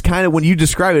say, and this kind of, when you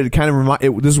describe it, it kind of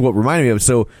this is what reminded me of.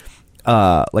 So,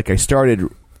 so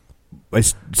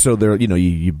there,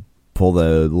 you pull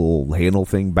the little handle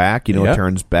thing back, it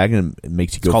turns back and it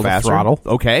makes you go faster. The throttle.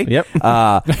 Okay. Yep.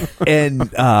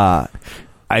 I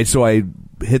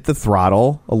hit the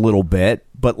throttle a little bit,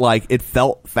 but it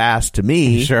felt fast to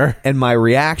me. Sure. And my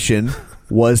reaction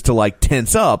was to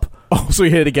tense up Oh, so you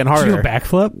hit it again Did harder. you do a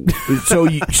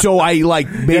backflip? So I like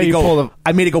made it go.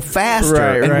 I made it go faster,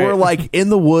 Right, and right. we're like in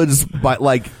the woods, by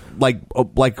like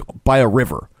by a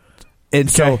river, and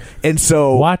so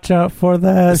Watch out for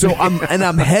that. So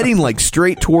I'm heading like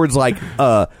straight towards like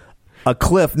a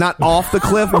cliff, not off the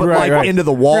cliff, but like into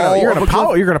the wall. You're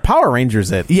gonna Power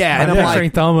Rangers it. Yeah, and I'm I'm picturing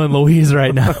like, Thelma and Louise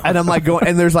right now. and I'm like going,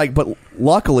 and there's like, but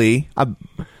luckily,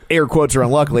 air quotes are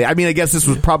unluckily. I mean, I guess this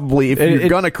was probably, if you're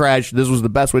gonna crash, this was the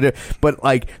best way to do it. But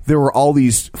like, there were all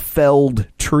these felled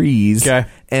trees,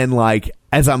 and like,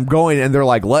 as I'm going, and they're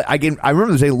like, I remember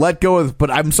them saying, "Let go of," but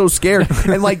I'm so scared.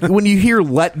 And like, when you hear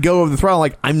 "let go of the throttle,"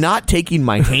 like, I'm not taking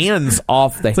my hands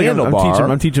off the handlebar.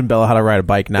 I'm teaching Bella how to ride a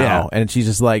bike now, and she's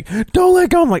just like, "Don't let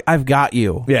go." I'm like, "I've got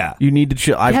you. Yeah, you need to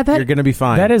chill. You're gonna be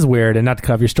fine." That is weird, and not to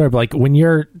cut off your story, but like when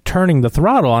you're turning the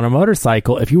throttle on a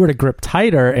motorcycle, if you were to grip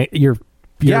tighter, you're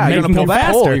gonna pull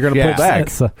back. faster. You're gonna pull back.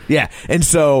 Yeah, and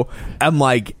so I'm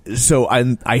like,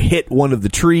 I hit one of the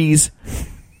trees.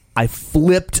 I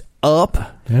flipped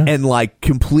up and like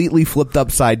completely flipped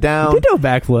upside down. You did do a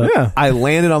backflip. Yeah. I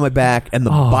landed on my back, and the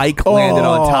bike landed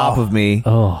on top of me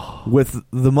with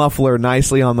the muffler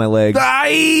nicely on my leg.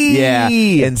 Yeah,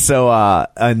 and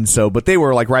so, but they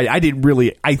were like, right. I didn't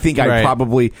really. I think I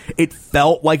probably. It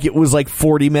felt like it was like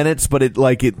 40 minutes, but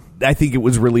I think it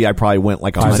was really. I probably went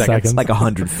like 5 seconds, like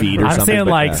 100 feet or I'm something. saying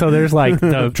like, so there's like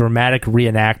the dramatic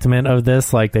reenactment of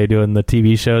this, like they do in the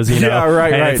TV shows. You know, yeah,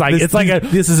 right. And Right. It's like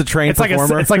this is a trained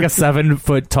performer. It's like a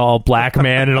 7-foot tall black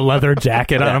man in a leather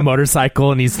jacket on a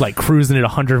motorcycle, and he's like cruising at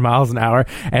 100 miles an hour,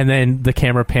 and then the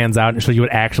camera pans out and shows you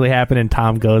what actually happened, and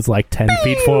Tom goes like 10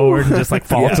 feet forward and just like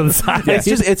falls to the side.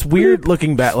 It's weird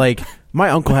looking back. Like my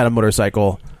uncle had a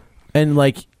motorcycle, and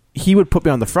like he would put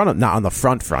me on the front, not on the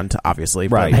front, obviously,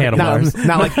 right? Handlebars.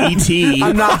 Not like E.T.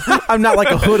 I'm not like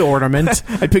a hood ornament.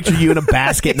 I picture you in a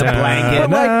basket and a blanket.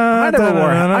 But like, I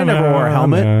never wore a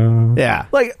helmet. Yeah,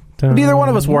 like. Neither one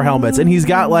of us wore helmets, and he's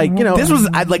got like, you know, this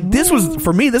was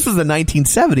for me. This was the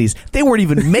 1970s. They weren't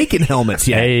even making helmets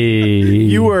yet. Hey.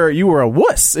 You were a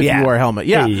wuss if you wore a helmet.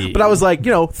 Yeah, but I was like,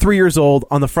 3 years old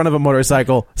on the front of a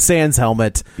motorcycle, sans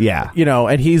helmet. Yeah,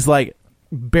 and he's like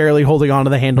barely holding on to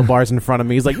the handlebars in front of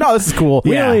me. He's like, "No, this is cool."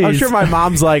 Yeah, I'm sure my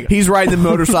mom's like, he's riding the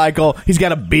motorcycle. He's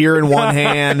got a beer in one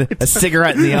hand, a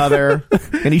cigarette in the other,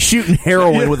 and he's shooting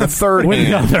heroin with a third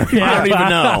hand. I don't even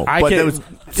know, but it was.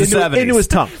 Into his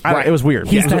tongue. Right. It was weird.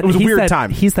 It was a weird time.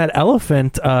 He's that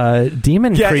elephant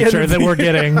demon creature that we're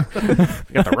getting.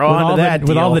 Got to roll onto that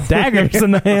with all the daggers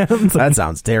in the hands. That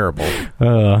sounds terrible.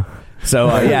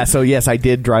 So yes, I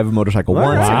did drive a motorcycle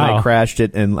once, and I crashed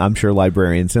it, and I'm sure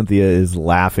librarian Cynthia is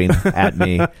laughing at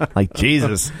me like,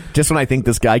 Jesus, just when I think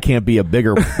this guy can't be a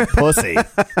bigger pussy.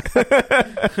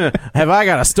 Have I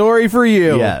got a story for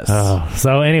you? Yes.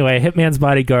 So anyway, Hitman's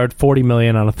Bodyguard, $40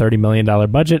 million on a $30 million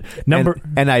budget.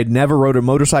 And I never rode a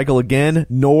motorcycle again,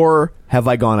 nor have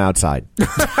I gone outside.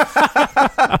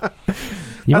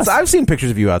 I've seen pictures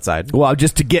of you outside. Well,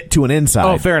 just to get to an inside.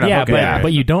 Oh, fair enough. Yeah, okay.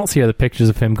 but you don't see the pictures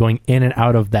of him going in and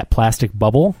out of that plastic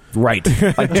bubble. Right.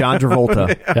 Like John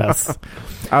Travolta. Yes.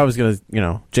 I was going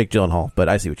to, Jake Gyllenhaal, but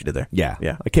I see what you did there. Yeah.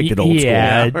 I kicked it old school.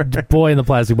 Yeah. Boy in the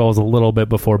Plastic Bubble was a little bit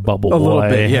before Bubble Boy. A little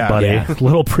bit, yeah. Buddy. Yeah. A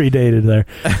little predated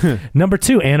there. Number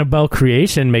 2, Annabelle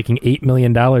Creation, making $8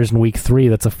 million in week 3.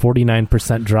 That's a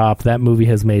 49% drop. That movie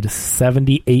has made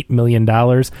 $78 million.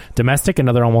 Domestic,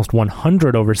 another almost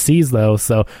 100 overseas, though.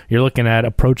 So you're looking at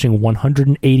approaching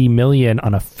 $180 million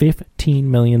on a $15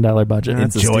 million budget.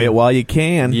 Enjoy it while you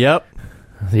can. Yep.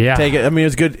 Yeah. Take it. I mean,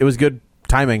 it was good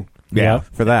timing. Yeah,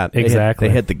 for that. Exactly.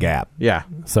 They hit the gap. Yeah.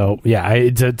 So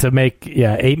to make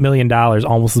 $8 million,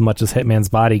 almost as much as Hitman's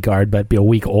Bodyguard, but be a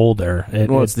week older.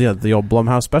 It's the old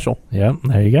Blumhouse special. Yeah,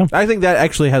 there you go. I think that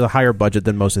actually has a higher budget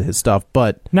than most of his stuff,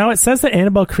 but now it says that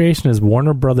Annabelle Creation is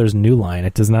Warner Brothers' New Line.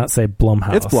 It does not say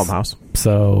Blumhouse. It's Blumhouse.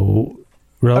 So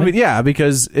really, I mean, yeah,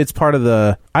 because it's part of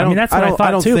the. I mean, that's what I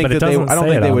thought too, but it doesn't say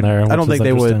it on there. I don't think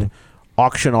they would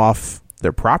auction off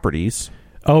their properties.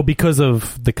 Oh, because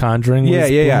of The Conjuring?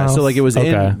 Yeah. So like it was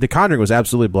in The Conjuring was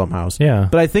absolutely Blumhouse. Yeah,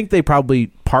 but I think they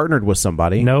probably partnered with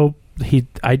somebody. No,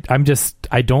 I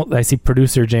see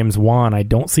producer James Wan. I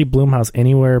don't see Blumhouse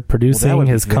anywhere producing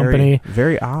his company.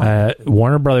 Very odd.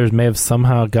 Warner Brothers may have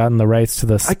somehow gotten the rights to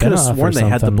the spin-off. I could have sworn they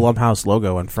had the something. Blumhouse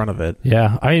logo in front of it.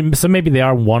 Yeah, I mean, so maybe they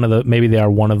are one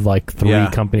of like 3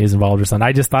 companies involved or something.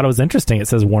 I just thought it was interesting. It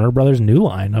says Warner Brothers New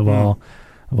Line of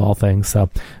all things. So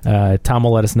Tom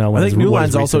will let us know when I think New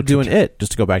Line's also doing it,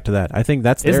 just to go back to that. I think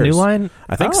that's theirs. Is New Line?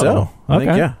 I think so. Okay.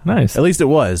 I think, Nice. At least it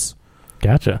was.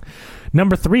 Gotcha.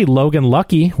 Number 3, Logan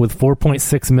Lucky, with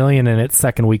 $4.6 million in its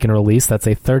second week in release. That's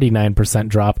a 39%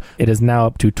 drop. It is now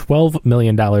up to $12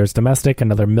 million domestic,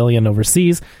 another $1 million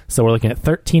overseas. So we're looking at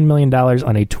 $13 million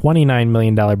on a $29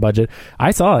 million budget.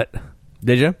 I saw it.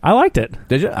 Did you? I liked it.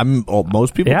 Did you?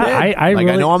 Most people did. I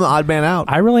know I'm the odd man out.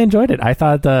 I really enjoyed it. I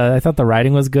thought the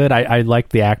writing was good. I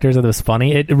liked the actors. It was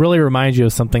funny. It really reminds you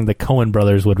of something the Coen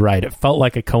brothers would write. It felt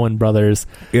like a Coen brothers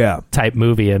type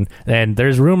movie. And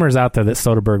there's rumors out there that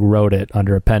Soderbergh wrote it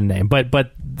under a pen name.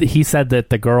 But he said that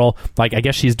the girl, like, I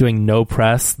guess she's doing no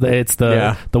press. It's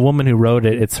the woman who wrote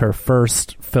it. It's her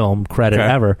first film credit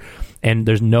ever. And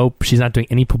she's not doing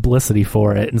any publicity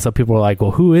for it. And so people are like, well,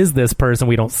 who is this person?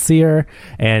 We don't see her.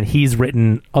 And he's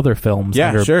written other films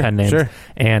under pen names. Sure.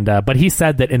 And, but he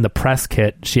said that in the press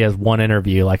kit, she has one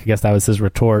interview. Like, I guess that was his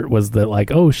retort, was that like,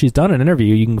 oh, she's done an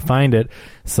interview. You can find it.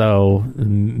 So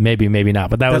maybe not.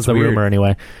 But that's the rumor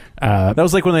anyway. That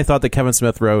was like when they thought that Kevin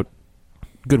Smith wrote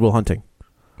Good Will Hunting.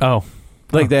 Oh,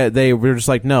 like they were just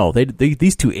like, no,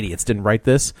 these two idiots didn't write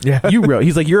this. Yeah. You wrote.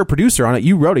 He's like, you're a producer on it.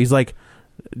 You wrote it. He's like,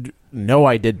 no,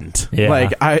 I didn't. Yeah.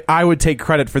 Like, I would take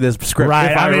credit for this script if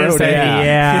I wrote it.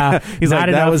 Yeah. He's not like,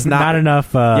 enough, that was not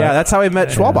enough. Yeah, that's how I met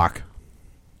Schwalbach.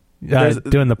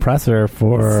 Doing the presser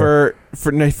for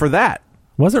that.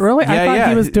 Was it really? I thought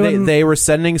he was doing. They were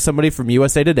sending somebody from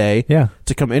USA Today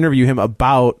to come interview him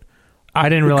about. I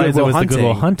didn't realize it was the Good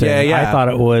Will Hunting. Yeah. I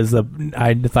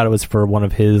thought it was for one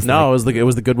of his. No, it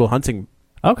was the Good Will Hunting.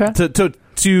 Okay.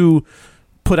 To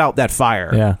put out that fire.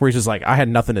 Yeah. Where he's just like, I had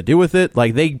nothing to do with it.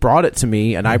 Like, they brought it to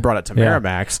me, and I brought it to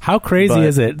Miramax. How crazy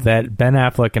is it that Ben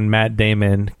Affleck and Matt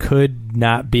Damon could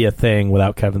not be a thing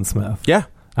without Kevin Smith? Yeah.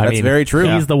 That's very true.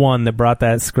 He's the one that brought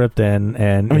that script in,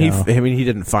 and he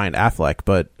didn't find Affleck,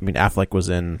 but Affleck was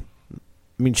in.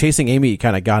 Chasing Amy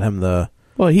kind of got him the.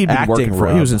 Well, he'd been working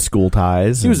for. He was in School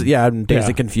Ties. He was Dazed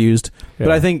and Confused. Yeah.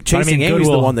 But I think Chasing Amy's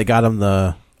the one that got him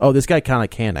the. Oh, this guy kind of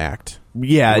can act.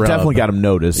 Yeah, it definitely got him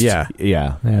noticed. Yeah.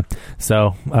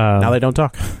 So now they don't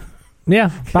talk. Yeah,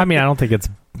 I don't think it's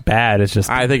bad. It's just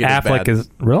I think Affleck is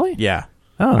really. Yeah.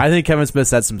 Oh. I think Kevin Smith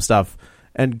said some stuff.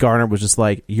 And Garner was just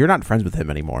like, you're not friends with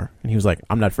him anymore. And he was like,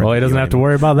 I'm not friends with him. Well, he doesn't have to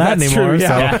worry about that anymore. True,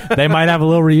 yeah. So they might have a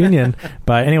little reunion.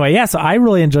 But anyway, so I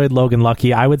really enjoyed Logan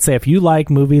Lucky. I would say if you like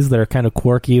movies that are kind of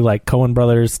quirky, like Coen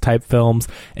Brothers type films,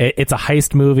 it's a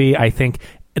heist movie. I think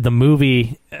the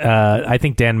movie, I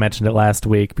think Dan mentioned it last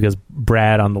week because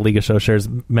Brad on the League of Show Shares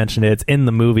mentioned it. It's in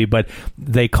the movie, but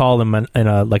they call them in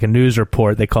a news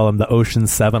report. They call them the Ocean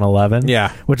 7-Eleven.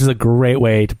 Yeah, which is a great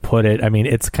way to put it.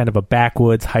 It's kind of a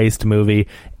backwoods heist movie.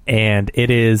 And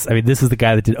it is, this is the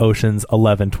guy that did Oceans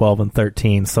 11, 12, and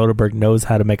 13. Soderbergh knows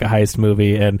how to make a heist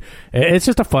movie, and it's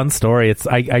just a fun story. It's,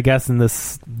 I guess, in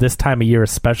this time of year,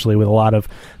 especially with a lot of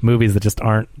movies that just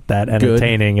aren't that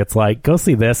entertaining, it's like, go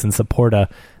see this and support an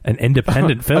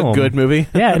independent film. A good movie?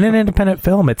 Yeah, an independent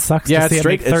film. It sucks to see it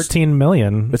make $13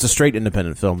 million. It's a straight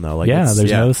independent film, though. There's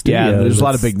no studio. Yeah, there's a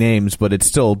lot of big names, but it's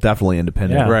still definitely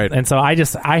independent. Yeah. Right. And so I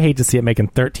hate to see it making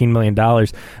 $13 million,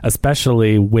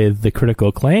 especially with the critical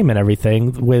acclaim and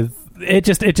everything. It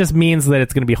just means that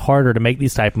it's going to be harder to make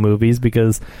these type of movies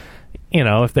because,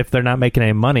 if they're not making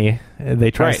any money,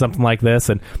 they try something like this,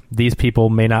 and these people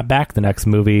may not back the next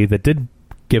movie that did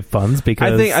give funds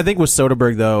because... I think with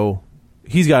Soderbergh, though,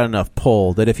 he's got enough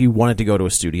pull that if he wanted to go to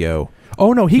a studio...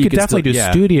 Oh, no, he could definitely do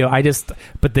studio.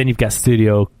 But then you've got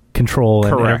studio control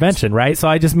and intervention, right? So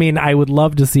I would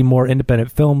love to see more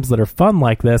independent films that are fun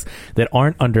like this, that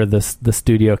aren't under the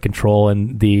studio control,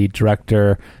 and the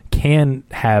director can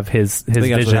have his I think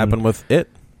vision. That's what happened with it.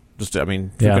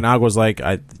 Fukunaga's like,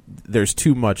 there's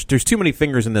too many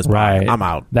fingers in this pie. Right. I'm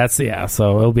out.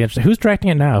 So it'll be interesting. Who's directing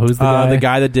it now? Who's the guy? The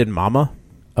guy that did Mama.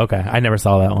 Okay, I never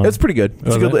saw that one. It's pretty good.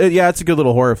 It's a good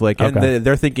little horror flick, and Okay.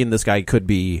 they're thinking this guy could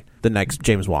be the next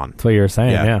James Wan. That's what you were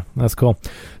saying. Yeah, that's cool.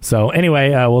 So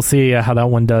anyway, we'll see how that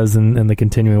one does in the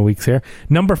continuing weeks here.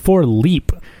 Number 4,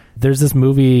 Leap. There's this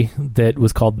movie that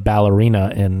was called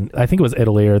Ballerina in, I think it was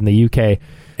Italy or in the UK,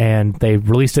 and they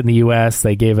released it in the US.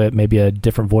 They gave it maybe a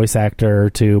different voice actor or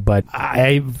two, but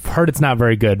I've heard it's not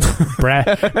very good. Brad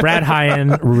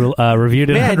Hyan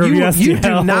reviewed it. Man, you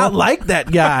do not like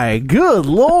that guy. Good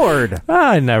Lord.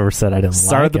 I never said I didn't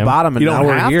Start like at the him. bottom, and You don't now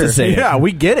we're have here. to say it. Yeah,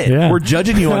 we get it. Yeah. We're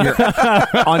judging you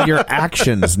on your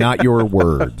actions, not your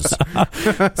words.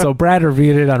 So Brad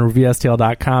reviewed it on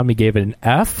ReviewSTL.com. He gave it an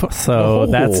F, so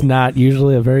that's not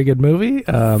usually a very good movie.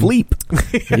 Fleep.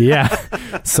 Yeah.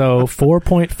 So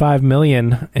 4.5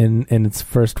 million in its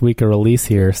first week of release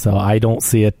here, so I don't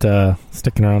see it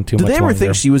sticking around too much Did they ever longer.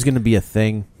 think she was going to be a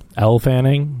thing? Elle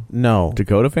Fanning? No.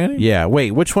 Dakota Fanning? Yeah.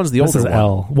 Wait, which one's the This older is one?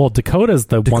 Elle. Well, Dakota's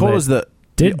the one that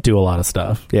did do a lot of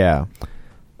stuff. Yeah.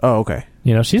 Oh, okay.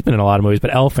 You know, she's been in a lot of movies,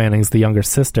 but Elle Fanning's the younger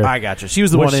sister. I gotcha. She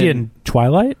was the was one she in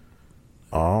Twilight?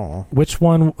 Oh. Which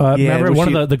one? Remember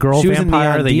one of the girl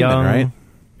vampire, the young... right?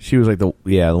 She was like the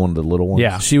one of the little ones.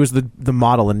 Yeah. She was the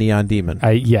model in Neon Demon.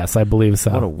 Yes, I believe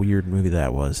so. What a weird movie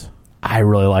that was. I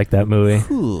really like that movie.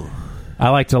 Ooh. I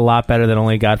liked it a lot better than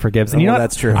Only God Forgives. And you know what?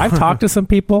 That's true. I've talked to some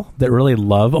people that really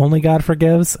love Only God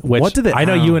Forgives, which What did they, I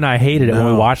know you and I hated it when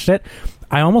we watched it.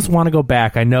 I almost want to go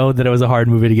back. I know that it was a hard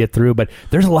movie to get through, but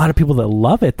there's a lot of people that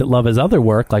love it, that love his other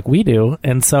work like we do.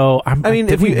 And so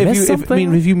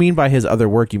if you mean by his other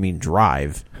work, you mean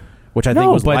Drive, which I think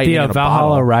was Lightning in a Valhalla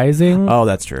Bottle. Rising. Oh,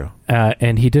 that's true.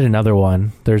 And he did another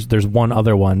one. There's one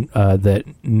other one that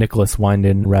Nicholas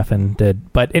Winding Refn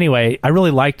did. But anyway, I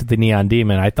really liked the Neon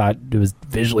Demon. I thought it was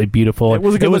visually beautiful. It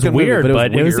was a good looking weird, movie,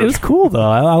 but it was cool though.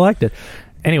 I liked it.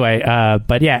 Anyway,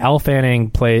 but yeah, Elle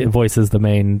Fanning voices the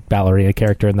main ballerina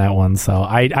character in that one. So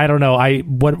I don't know.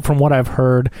 From what I've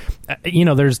heard,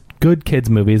 there's good kids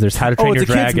movies. There's How to Train Your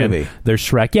Dragon. There's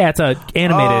Shrek. Yeah, it's a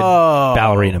animated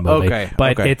ballerina movie. Okay,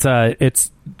 but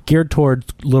it's geared towards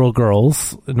little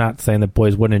girls. Not saying that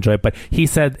boys wouldn't enjoy it, but he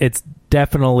said it's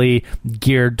definitely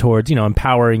geared towards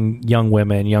empowering young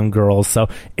women, young girls. So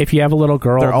if you have a little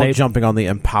girl, they're all jumping on the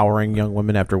empowering young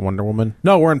women after Wonder Woman.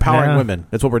 No, we're empowering women.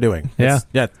 That's what we're doing. That's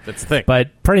the thing.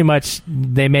 But pretty much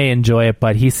they may enjoy it.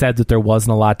 But he said that there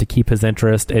wasn't a lot to keep his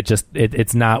interest.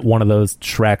 It's not one of those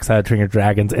Shreks, How to Train Your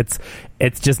Dragons.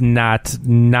 It's just not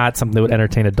something that would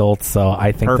entertain adults. So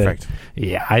I think perfect.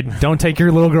 I don't take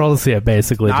your little girl to see it.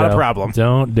 Basically, not Joe. a problem.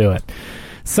 Don't do it.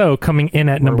 So coming in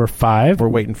at number 5, we're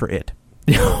waiting for it.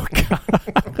 Oh,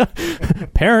 God.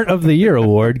 Parent of the Year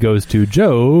award goes to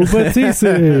Joe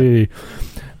Batiste.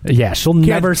 Yeah, she'll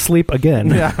never sleep again.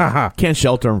 Can't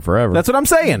shelter him forever. That's what I'm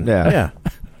saying. Yeah.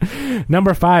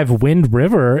 Number 5, Wind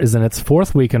River is in its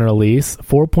 4th week in release.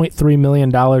 $4.3 million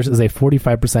is a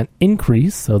 45%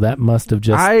 increase, so that must have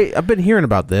just... I've been hearing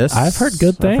about this. I've heard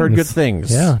good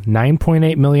things. Yeah,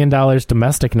 $9.8 million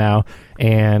domestic now,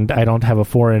 and I don't have a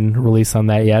foreign release on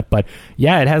that yet, but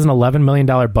yeah, it has an $11 million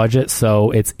budget,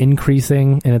 so it's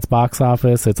increasing in its box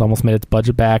office. It's almost made its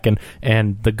budget back, and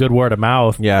the good word of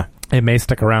mouth, it may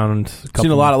stick around. I've seen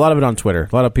a lot of it on Twitter.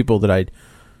 A lot of people that I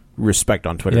respect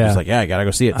on Twitter. Just like, I gotta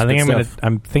go see it. I think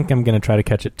I'm gonna try to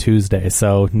catch it Tuesday.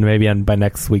 So maybe by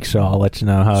next week's show, I'll let you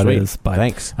know how it is. But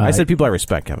thanks. I said people I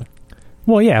respect, Kevin.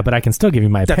 Well, yeah, but I can still give you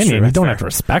my opinion. You don't have to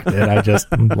respect it. I just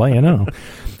let you know.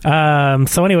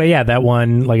 So anyway, that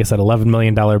one, like I said, $11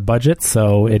 million budget,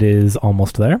 so it is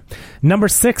almost there. Number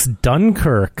 6,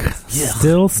 Dunkirk.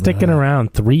 Still sticking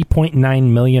around. $3.9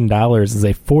 million is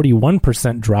a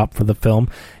 41% drop for the film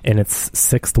in its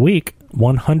 6th week.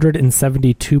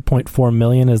 $172.4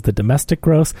 million is the domestic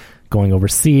gross. Going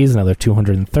overseas, another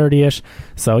 230-ish.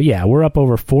 So we're up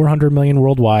over $400 million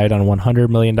worldwide on a $100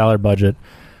 million budget.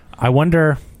 I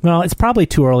wonder, well, it's probably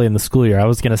too early in the school year. I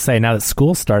was going to say, now that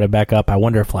school started back up, I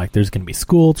wonder if there's going to be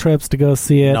school trips to go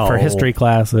see it for history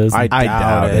classes. I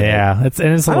doubt it. Yeah, it's a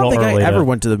little early. I don't think I ever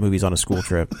went to the movies on a school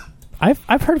trip.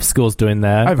 I've heard of schools doing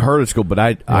that. I've heard of school, but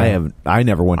I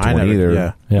never went to one either.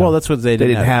 Yeah. Well, that's what they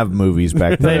didn't have movies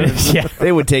back then.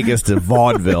 They would take us to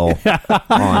vaudeville.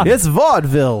 It's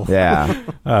vaudeville.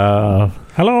 Yeah.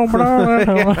 Hello, brother.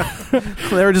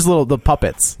 They were just the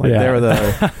puppets. They were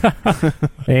the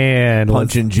and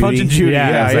Punch and Judy.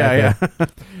 Yeah.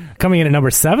 Coming in at number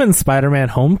 7, Spider-Man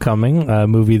Homecoming, a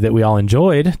movie that we all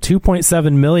enjoyed.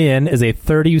 $2.7 million is a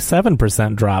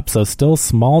 37% drop, so still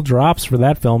small drops for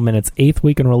that film in its 8th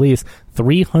week in release.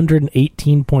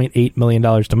 $318.8 million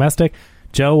domestic.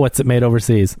 Joe, what's it made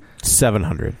overseas?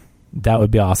 700. That would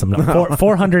be awesome. No,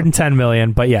 410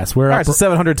 million, but yes, we're up. So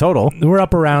 700 total. We're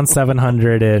up around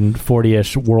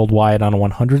 740-ish worldwide on a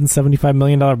 $175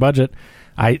 million budget.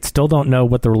 I still don't know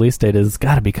what the release date is. It's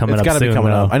got to be coming up soon. It's got to be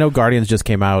coming up. I know Guardians just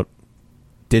came out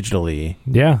digitally.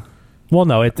 Yeah. Well,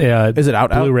 no, is it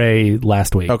out? Blu-ray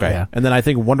last week. Okay. Yeah. And then I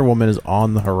think Wonder Woman is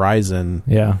on the horizon.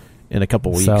 Yeah. In a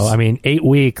couple weeks. So, 8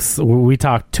 weeks. We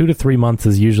talk 2 to 3 months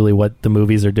is usually what the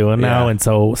movies are doing now. And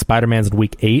so Spider-Man's in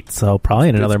week 8, so probably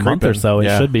in another month or so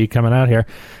it should be coming out here.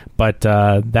 But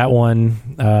that one,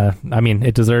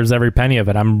 it deserves every penny of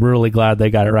it. I'm really glad they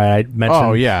got it right. I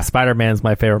mentioned Spider-Man's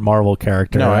my favorite Marvel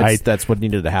character. No, that's what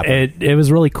needed to happen. It was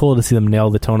really cool to see them nail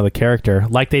the tone of the character,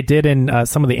 like they did in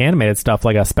some of the animated stuff,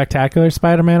 like a Spectacular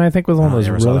Spider-Man, I think was one of those.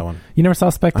 I never saw that one. You never saw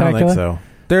Spectacular? I don't think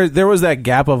so. There was that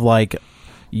gap of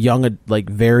young,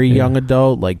 very young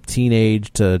adult,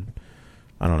 teenage to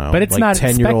I don't know. But it's like not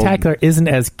 10-year-old. Spectacular. Isn't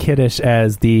as kiddish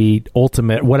as the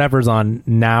ultimate whatever's on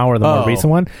now or the more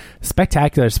recent one.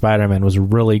 Spectacular Spider-Man was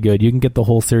really good. You can get the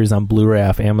whole series on Blu-ray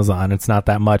off Amazon. It's not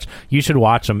that much. You should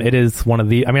watch them. It is one of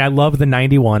the. I mean, I love the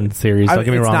 '91 series. Don't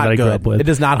get me wrong. That I grew up with. It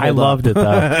does not. I loved it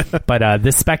though. But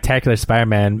this Spectacular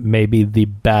Spider-Man may be the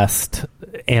best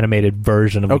animated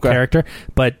version of the character.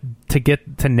 But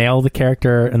to nail the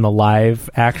character in the live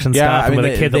action stuff, with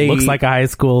a kid that looks like a high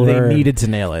schooler, they needed to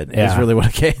nail it. Yeah. Is really what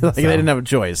it came. Like, they didn't have a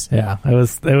choice. Yeah, it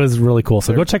was really cool.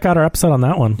 So go check out our episode on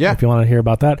that one. Yeah. If you want to hear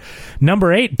about that.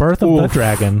 Number 8, Birth of the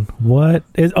Dragon. What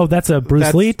is? Oh, that's a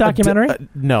Bruce Lee documentary.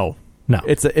 No.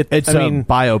 It's a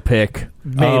biopic.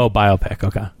 Biopic.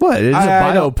 Okay. What? It's a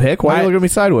biopic. Why are you looking at me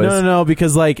sideways? No,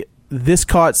 because like this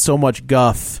caught so much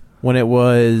guff when it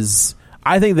was.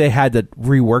 I think they had to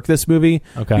rework this movie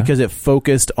because it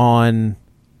focused on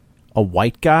a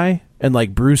white guy, and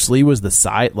like Bruce Lee was the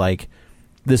side, like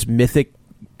this mythic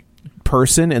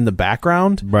person in the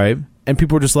background, right? And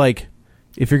people were just like,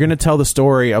 if you're going to tell the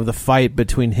story of the fight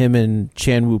between him and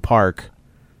Chan-Woo Park,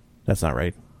 that's not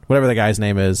right. Whatever the guy's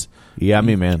name is. Yeah,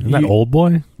 man. Isn't that Old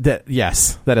Boy?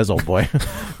 Yes, that is Old Boy.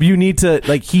 You need to,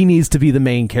 like, he needs to be the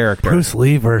main character. Bruce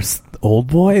Lee versus Old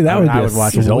Boy? That would be I would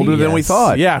watch. He's older than we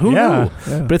thought. Yeah, who knew? Yeah.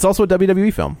 But it's also a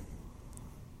WWE film.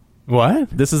 What?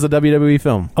 This is a WWE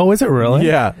film. Oh, is it really?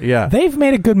 Yeah. They've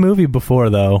made a good movie before,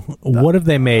 though. What have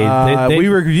they made? We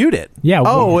reviewed it. Yeah.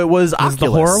 Oh, it was Oculus. The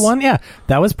horror one? Yeah.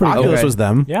 That was pretty good. Oculus was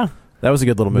them. Yeah. That was a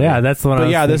good little movie. Yeah, that's the one.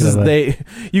 But this is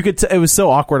you could. It was so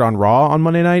awkward on Raw on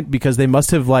Monday night because they must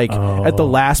have at the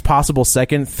last possible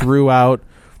second threw out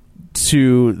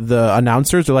to the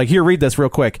announcers. They're like, "Here, read this real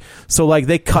quick." So like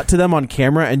they cut to them on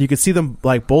camera, and you could see them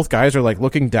like both guys are like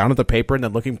looking down at the paper and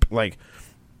then looking like.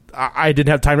 I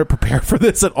didn't have time to prepare for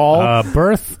this at all.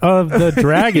 Birth of the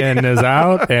Dragon is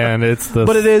out, and it's the.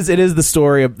 But it is the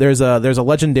story of there's a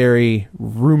legendary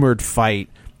rumored fight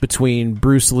between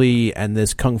Bruce Lee and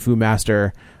this kung fu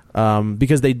master,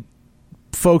 because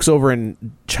folks over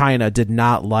in China did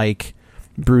not like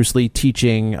Bruce Lee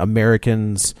teaching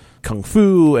Americans kung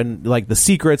fu and like the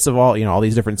secrets of all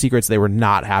these different secrets. They were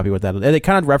not happy with that, and they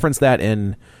kind of referenced that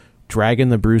in Dragon,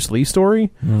 the Bruce Lee story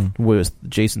with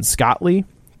Jason Scott Lee.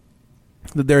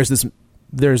 There's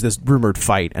this rumored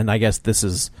fight, and I guess this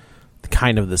is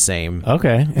kind of the same.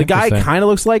 Okay, the guy kind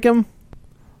of looks like him.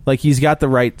 Like he's got the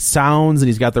right sounds, and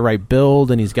he's got the right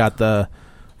build, and he's got the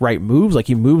right moves. Like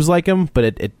he moves like him,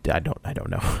 but I don't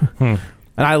know. And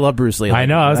I love Bruce Lee. I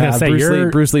know. I was going to say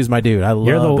Bruce Lee's my dude. I love.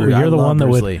 You're the one that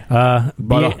would.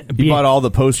 You bought all the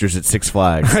posters at Six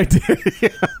Flags. I did.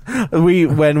 Yeah.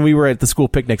 When we were at the school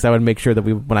picnics, I would make sure that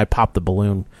when I popped the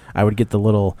balloon, I would get the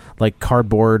little like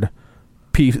cardboard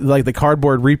piece, like the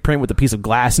cardboard reprint with a piece of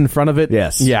glass in front of it.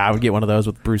 Yes. Yeah, I would get one of those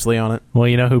with Bruce Lee on it. Well,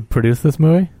 you know who produced this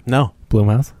movie? No.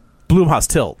 Blumhouse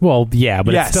Tilt. Well, yeah,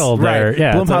 but it's still there. Right.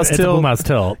 Yeah, Blumhouse Tilt. Blumhouse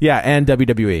Tilt. Yeah, and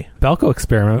WWE. Belko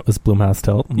Experiment was Blumhouse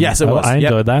Tilt. Yes, it was. I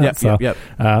enjoyed that. Yep.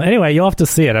 Anyway, you'll have to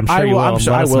see it. I'm sure you will. I'm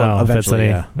sure I will eventually.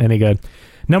 If it's any good.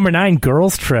 Number 9,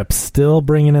 Girls Trip, still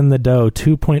bringing in the dough.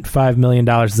 $2.5 million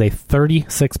is a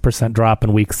 36% drop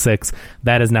in week 6.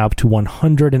 That is now up to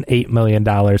 $108 million,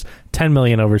 $10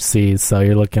 million overseas. So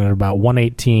you're looking at about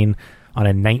 $118 on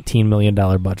a $19 million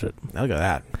budget. Look at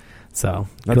that. So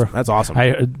that's awesome.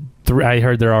 I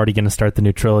heard they're already going to start the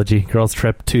new trilogy, Girls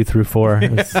Trip 2 through 4.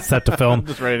 It's set to film.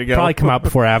 Just ready to go. Probably come out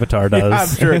before Avatar does. Yeah, I'm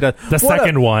sure it does. The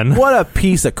second one. What a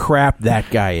piece of crap that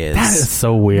guy is. That is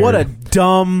so weird. What a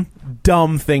dumb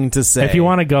thing to say. If you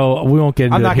want to go, we won't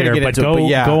get into it here, but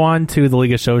go on to the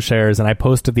League of Show Shares, and I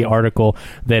posted the article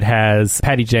that has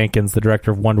Patty Jenkins, the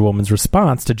director of Wonder Woman's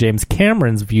response to James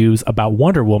Cameron's views about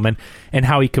Wonder Woman and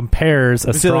how he compares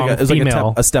a strong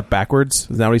female. A step backwards?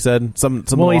 Is that what he said?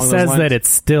 Well, he says that it's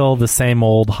still the same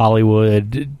old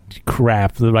Hollywood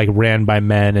crap, like ran by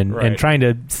men, and trying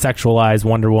to sexualize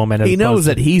Wonder Woman. He knows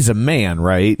that he's a man,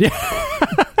 right?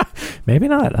 Maybe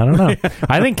not. I don't know.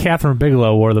 I think Catherine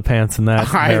Bigelow wore the pants in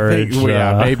that marriage.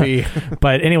 Maybe.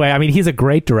 But anyway, I mean, he's a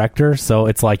great director, so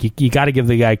it's like you got to give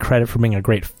the guy credit for being a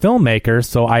great filmmaker,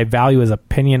 so I value his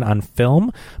opinion on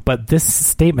film, but this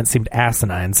statement seemed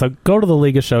asinine. So go to the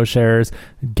League of Show Shares,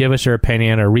 give us your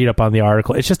opinion, or read up on the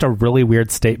article. It's just a really weird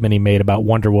statement he made about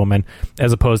Wonder Woman,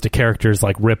 as opposed to characters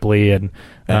like Ripley and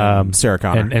Sarah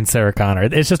Connor. And Sarah Connor.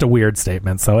 It's just a weird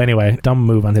statement. So anyway, dumb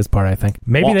move on his part, I think.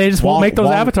 Maybe they just won't make those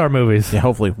Avatar movies. Yeah,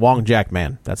 hopefully. Wong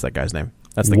Jackman. That's that guy's name.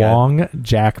 That's the Wong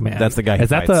Jackman. That's the guy. Is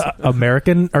that the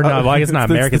American? Or no, well, I guess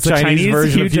not American. It's the Chinese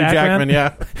version Hugh of Hugh Jackman.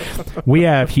 Yeah. We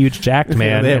have Huge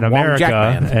Jackman in America,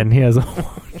 and he has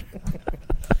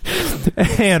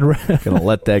And gonna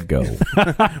let that go.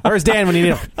 Where's Dan when you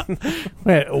need him?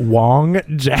 Wait, Wong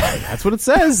Jack. That's what it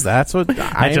says. That's what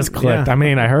I just clicked. Yeah. I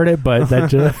mean, I heard it, but that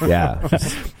just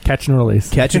catch and release.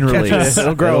 Catch and release.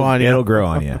 It'll grow on you. It'll grow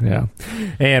on you. Yeah.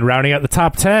 And rounding out the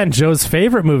top 10, Joe's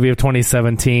favorite movie of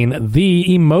 2017, The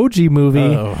Emoji Movie,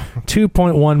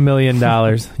 $2.1 million.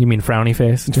 You mean frowny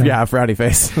face? Joe? Yeah, frowny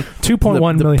face.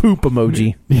 $2.1 million. The poop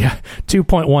emoji. Yeah.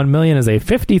 $2.1 million is a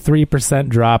 53%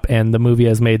 drop, and the movie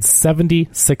has made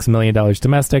 $76 million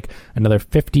domestic, another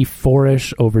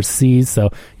 54-ish overseas.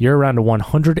 So you're around a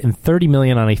 $130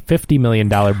 million on a $50 million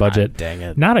budget. God dang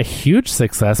it. Not a huge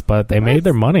success, but they made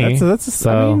their money.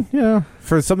 So yeah,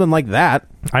 for something like that.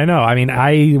 I know. I mean,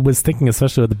 I was thinking,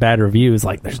 especially with the bad reviews,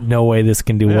 like there's no way this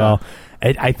can do well.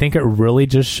 I think it really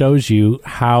just shows you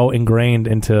how ingrained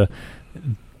into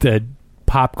the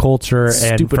pop culture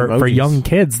and for young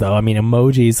kids, though. I mean,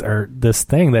 emojis are this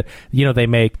thing that, they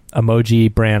make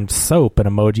emoji brand soap and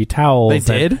emoji towels.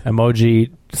 They did? And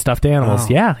emoji stuffed animals.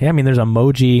 Oh. Yeah. I mean, there's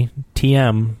emoji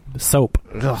TM soap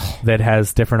that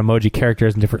has different emoji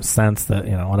characters and different scents that,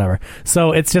 whatever.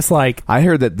 So it's just like... I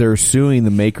heard that they're suing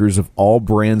the makers of all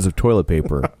brands of toilet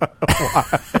paper.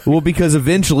 Well, because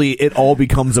eventually it all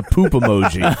becomes a poop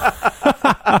emoji.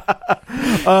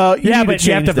 But you have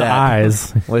to have the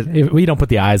eyes. We don't put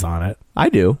the eyes on it. I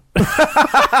do.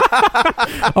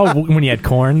 Oh, when you had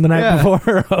corn the night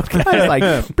before? Okay. I was like,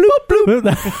 bloop,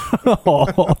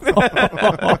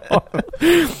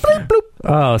 bloop.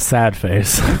 Oh, sad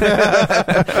face.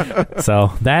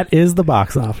 So that is the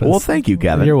box office. Well, thank you,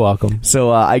 Kevin. You're welcome.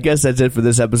 So I guess that's it for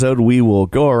this episode. We will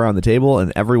go around the table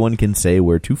and everyone can say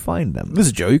where to find them. This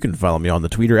is Joe. You can follow me on the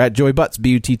Twitter at JoeyButts,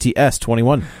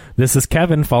 BUTTS21. This is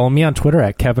Kevin. Follow me on Twitter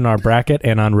at KevinRBrackett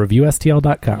and on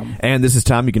ReviewSTL.com. And this is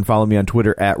Tom. You can follow me on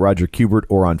Twitter at Roger Kubert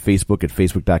or on Facebook at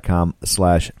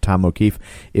Facebook.com/Tom O'Keefe.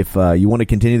 If you want to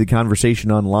continue the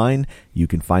conversation online, you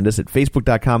can find us at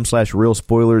Facebook.com/Real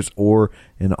Spoilers or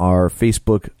in our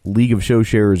Facebook League of Show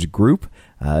Sharers group.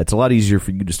 It's a lot easier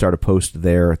for you to start a post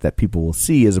there that people will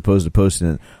see as opposed to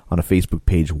posting it on a Facebook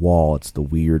page wall. It's the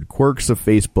weird quirks of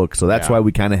Facebook, so that's why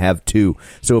we kind of have two.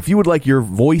 So if you would like your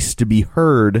voice to be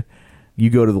heard, you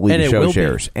go to the League of Show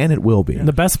Sharers, and it will be.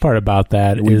 The best part about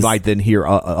that is... We might then hear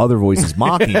other voices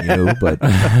mocking you, but...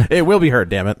 It will be heard,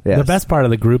 damn it. Yes. The best part of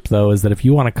the group, though, is that if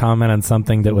you want to comment on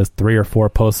something that was 3 or 4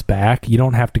 posts back, you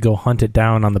don't have to go hunt it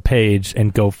down on the page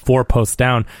and go 4 posts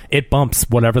down. It bumps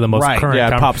whatever the most current...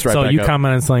 Yeah, it pops right so back you up.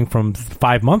 comment on something from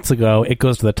 5 months ago, it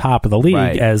goes to the top of the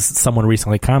league as someone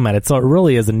recently commented. So it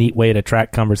really is a neat way to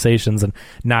track conversations and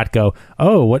not go,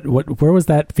 oh, where was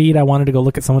that feed? I wanted to go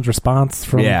look at someone's response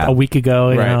from a week ago.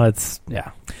 You know, it's...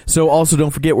 Yeah. So also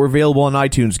don't forget we're available on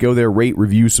iTunes. Go there, rate,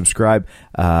 review, subscribe.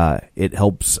 It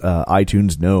helps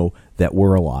iTunes know that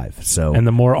we're alive. So and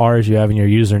the more R's you have in your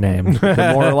username,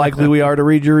 the more likely we are to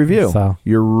read your review. So.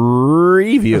 Your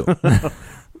review.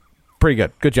 Pretty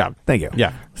good. Good job. Thank you.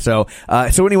 Yeah. So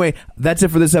anyway, that's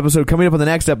it for this episode. Coming up on the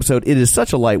next episode, it is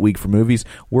such a light week for movies.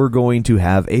 We're going to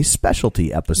have a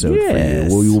specialty episode for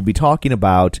you. We will be talking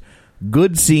about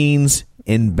good scenes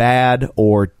in bad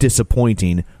or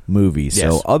disappointing movies.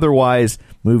 Yes. So otherwise,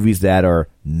 movies that are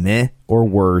meh or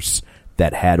worse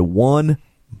that had one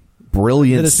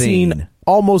brilliant scene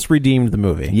almost redeemed the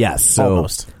movie. Yes. So,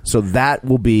 almost. So that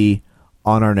will be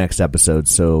on our next episode.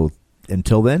 So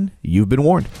until then, you've been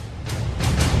warned.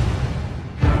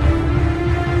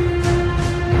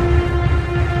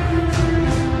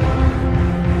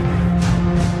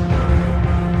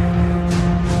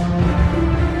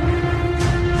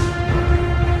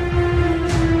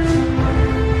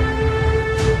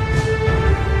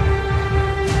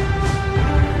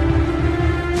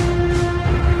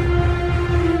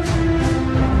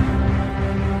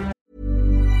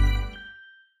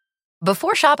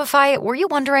 Before Shopify, were you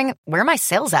wondering, where are my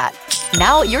sales at?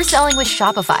 Now you're selling with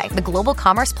Shopify, the global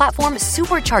commerce platform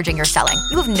supercharging your selling.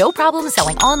 You have no problem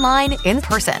selling online, in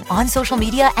person, on social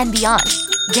media, and beyond.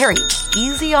 Gary,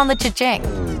 easy on the cha-ching.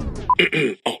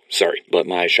 Oh, sorry, but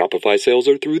my Shopify sales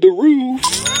are through the roof.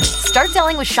 Start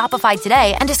selling with Shopify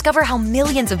today and discover how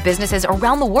millions of businesses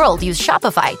around the world use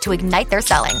Shopify to ignite their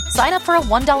selling. Sign up for a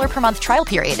 $1 per month trial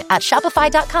period at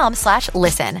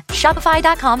shopify.com/listen.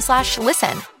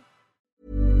 Shopify.com/listen.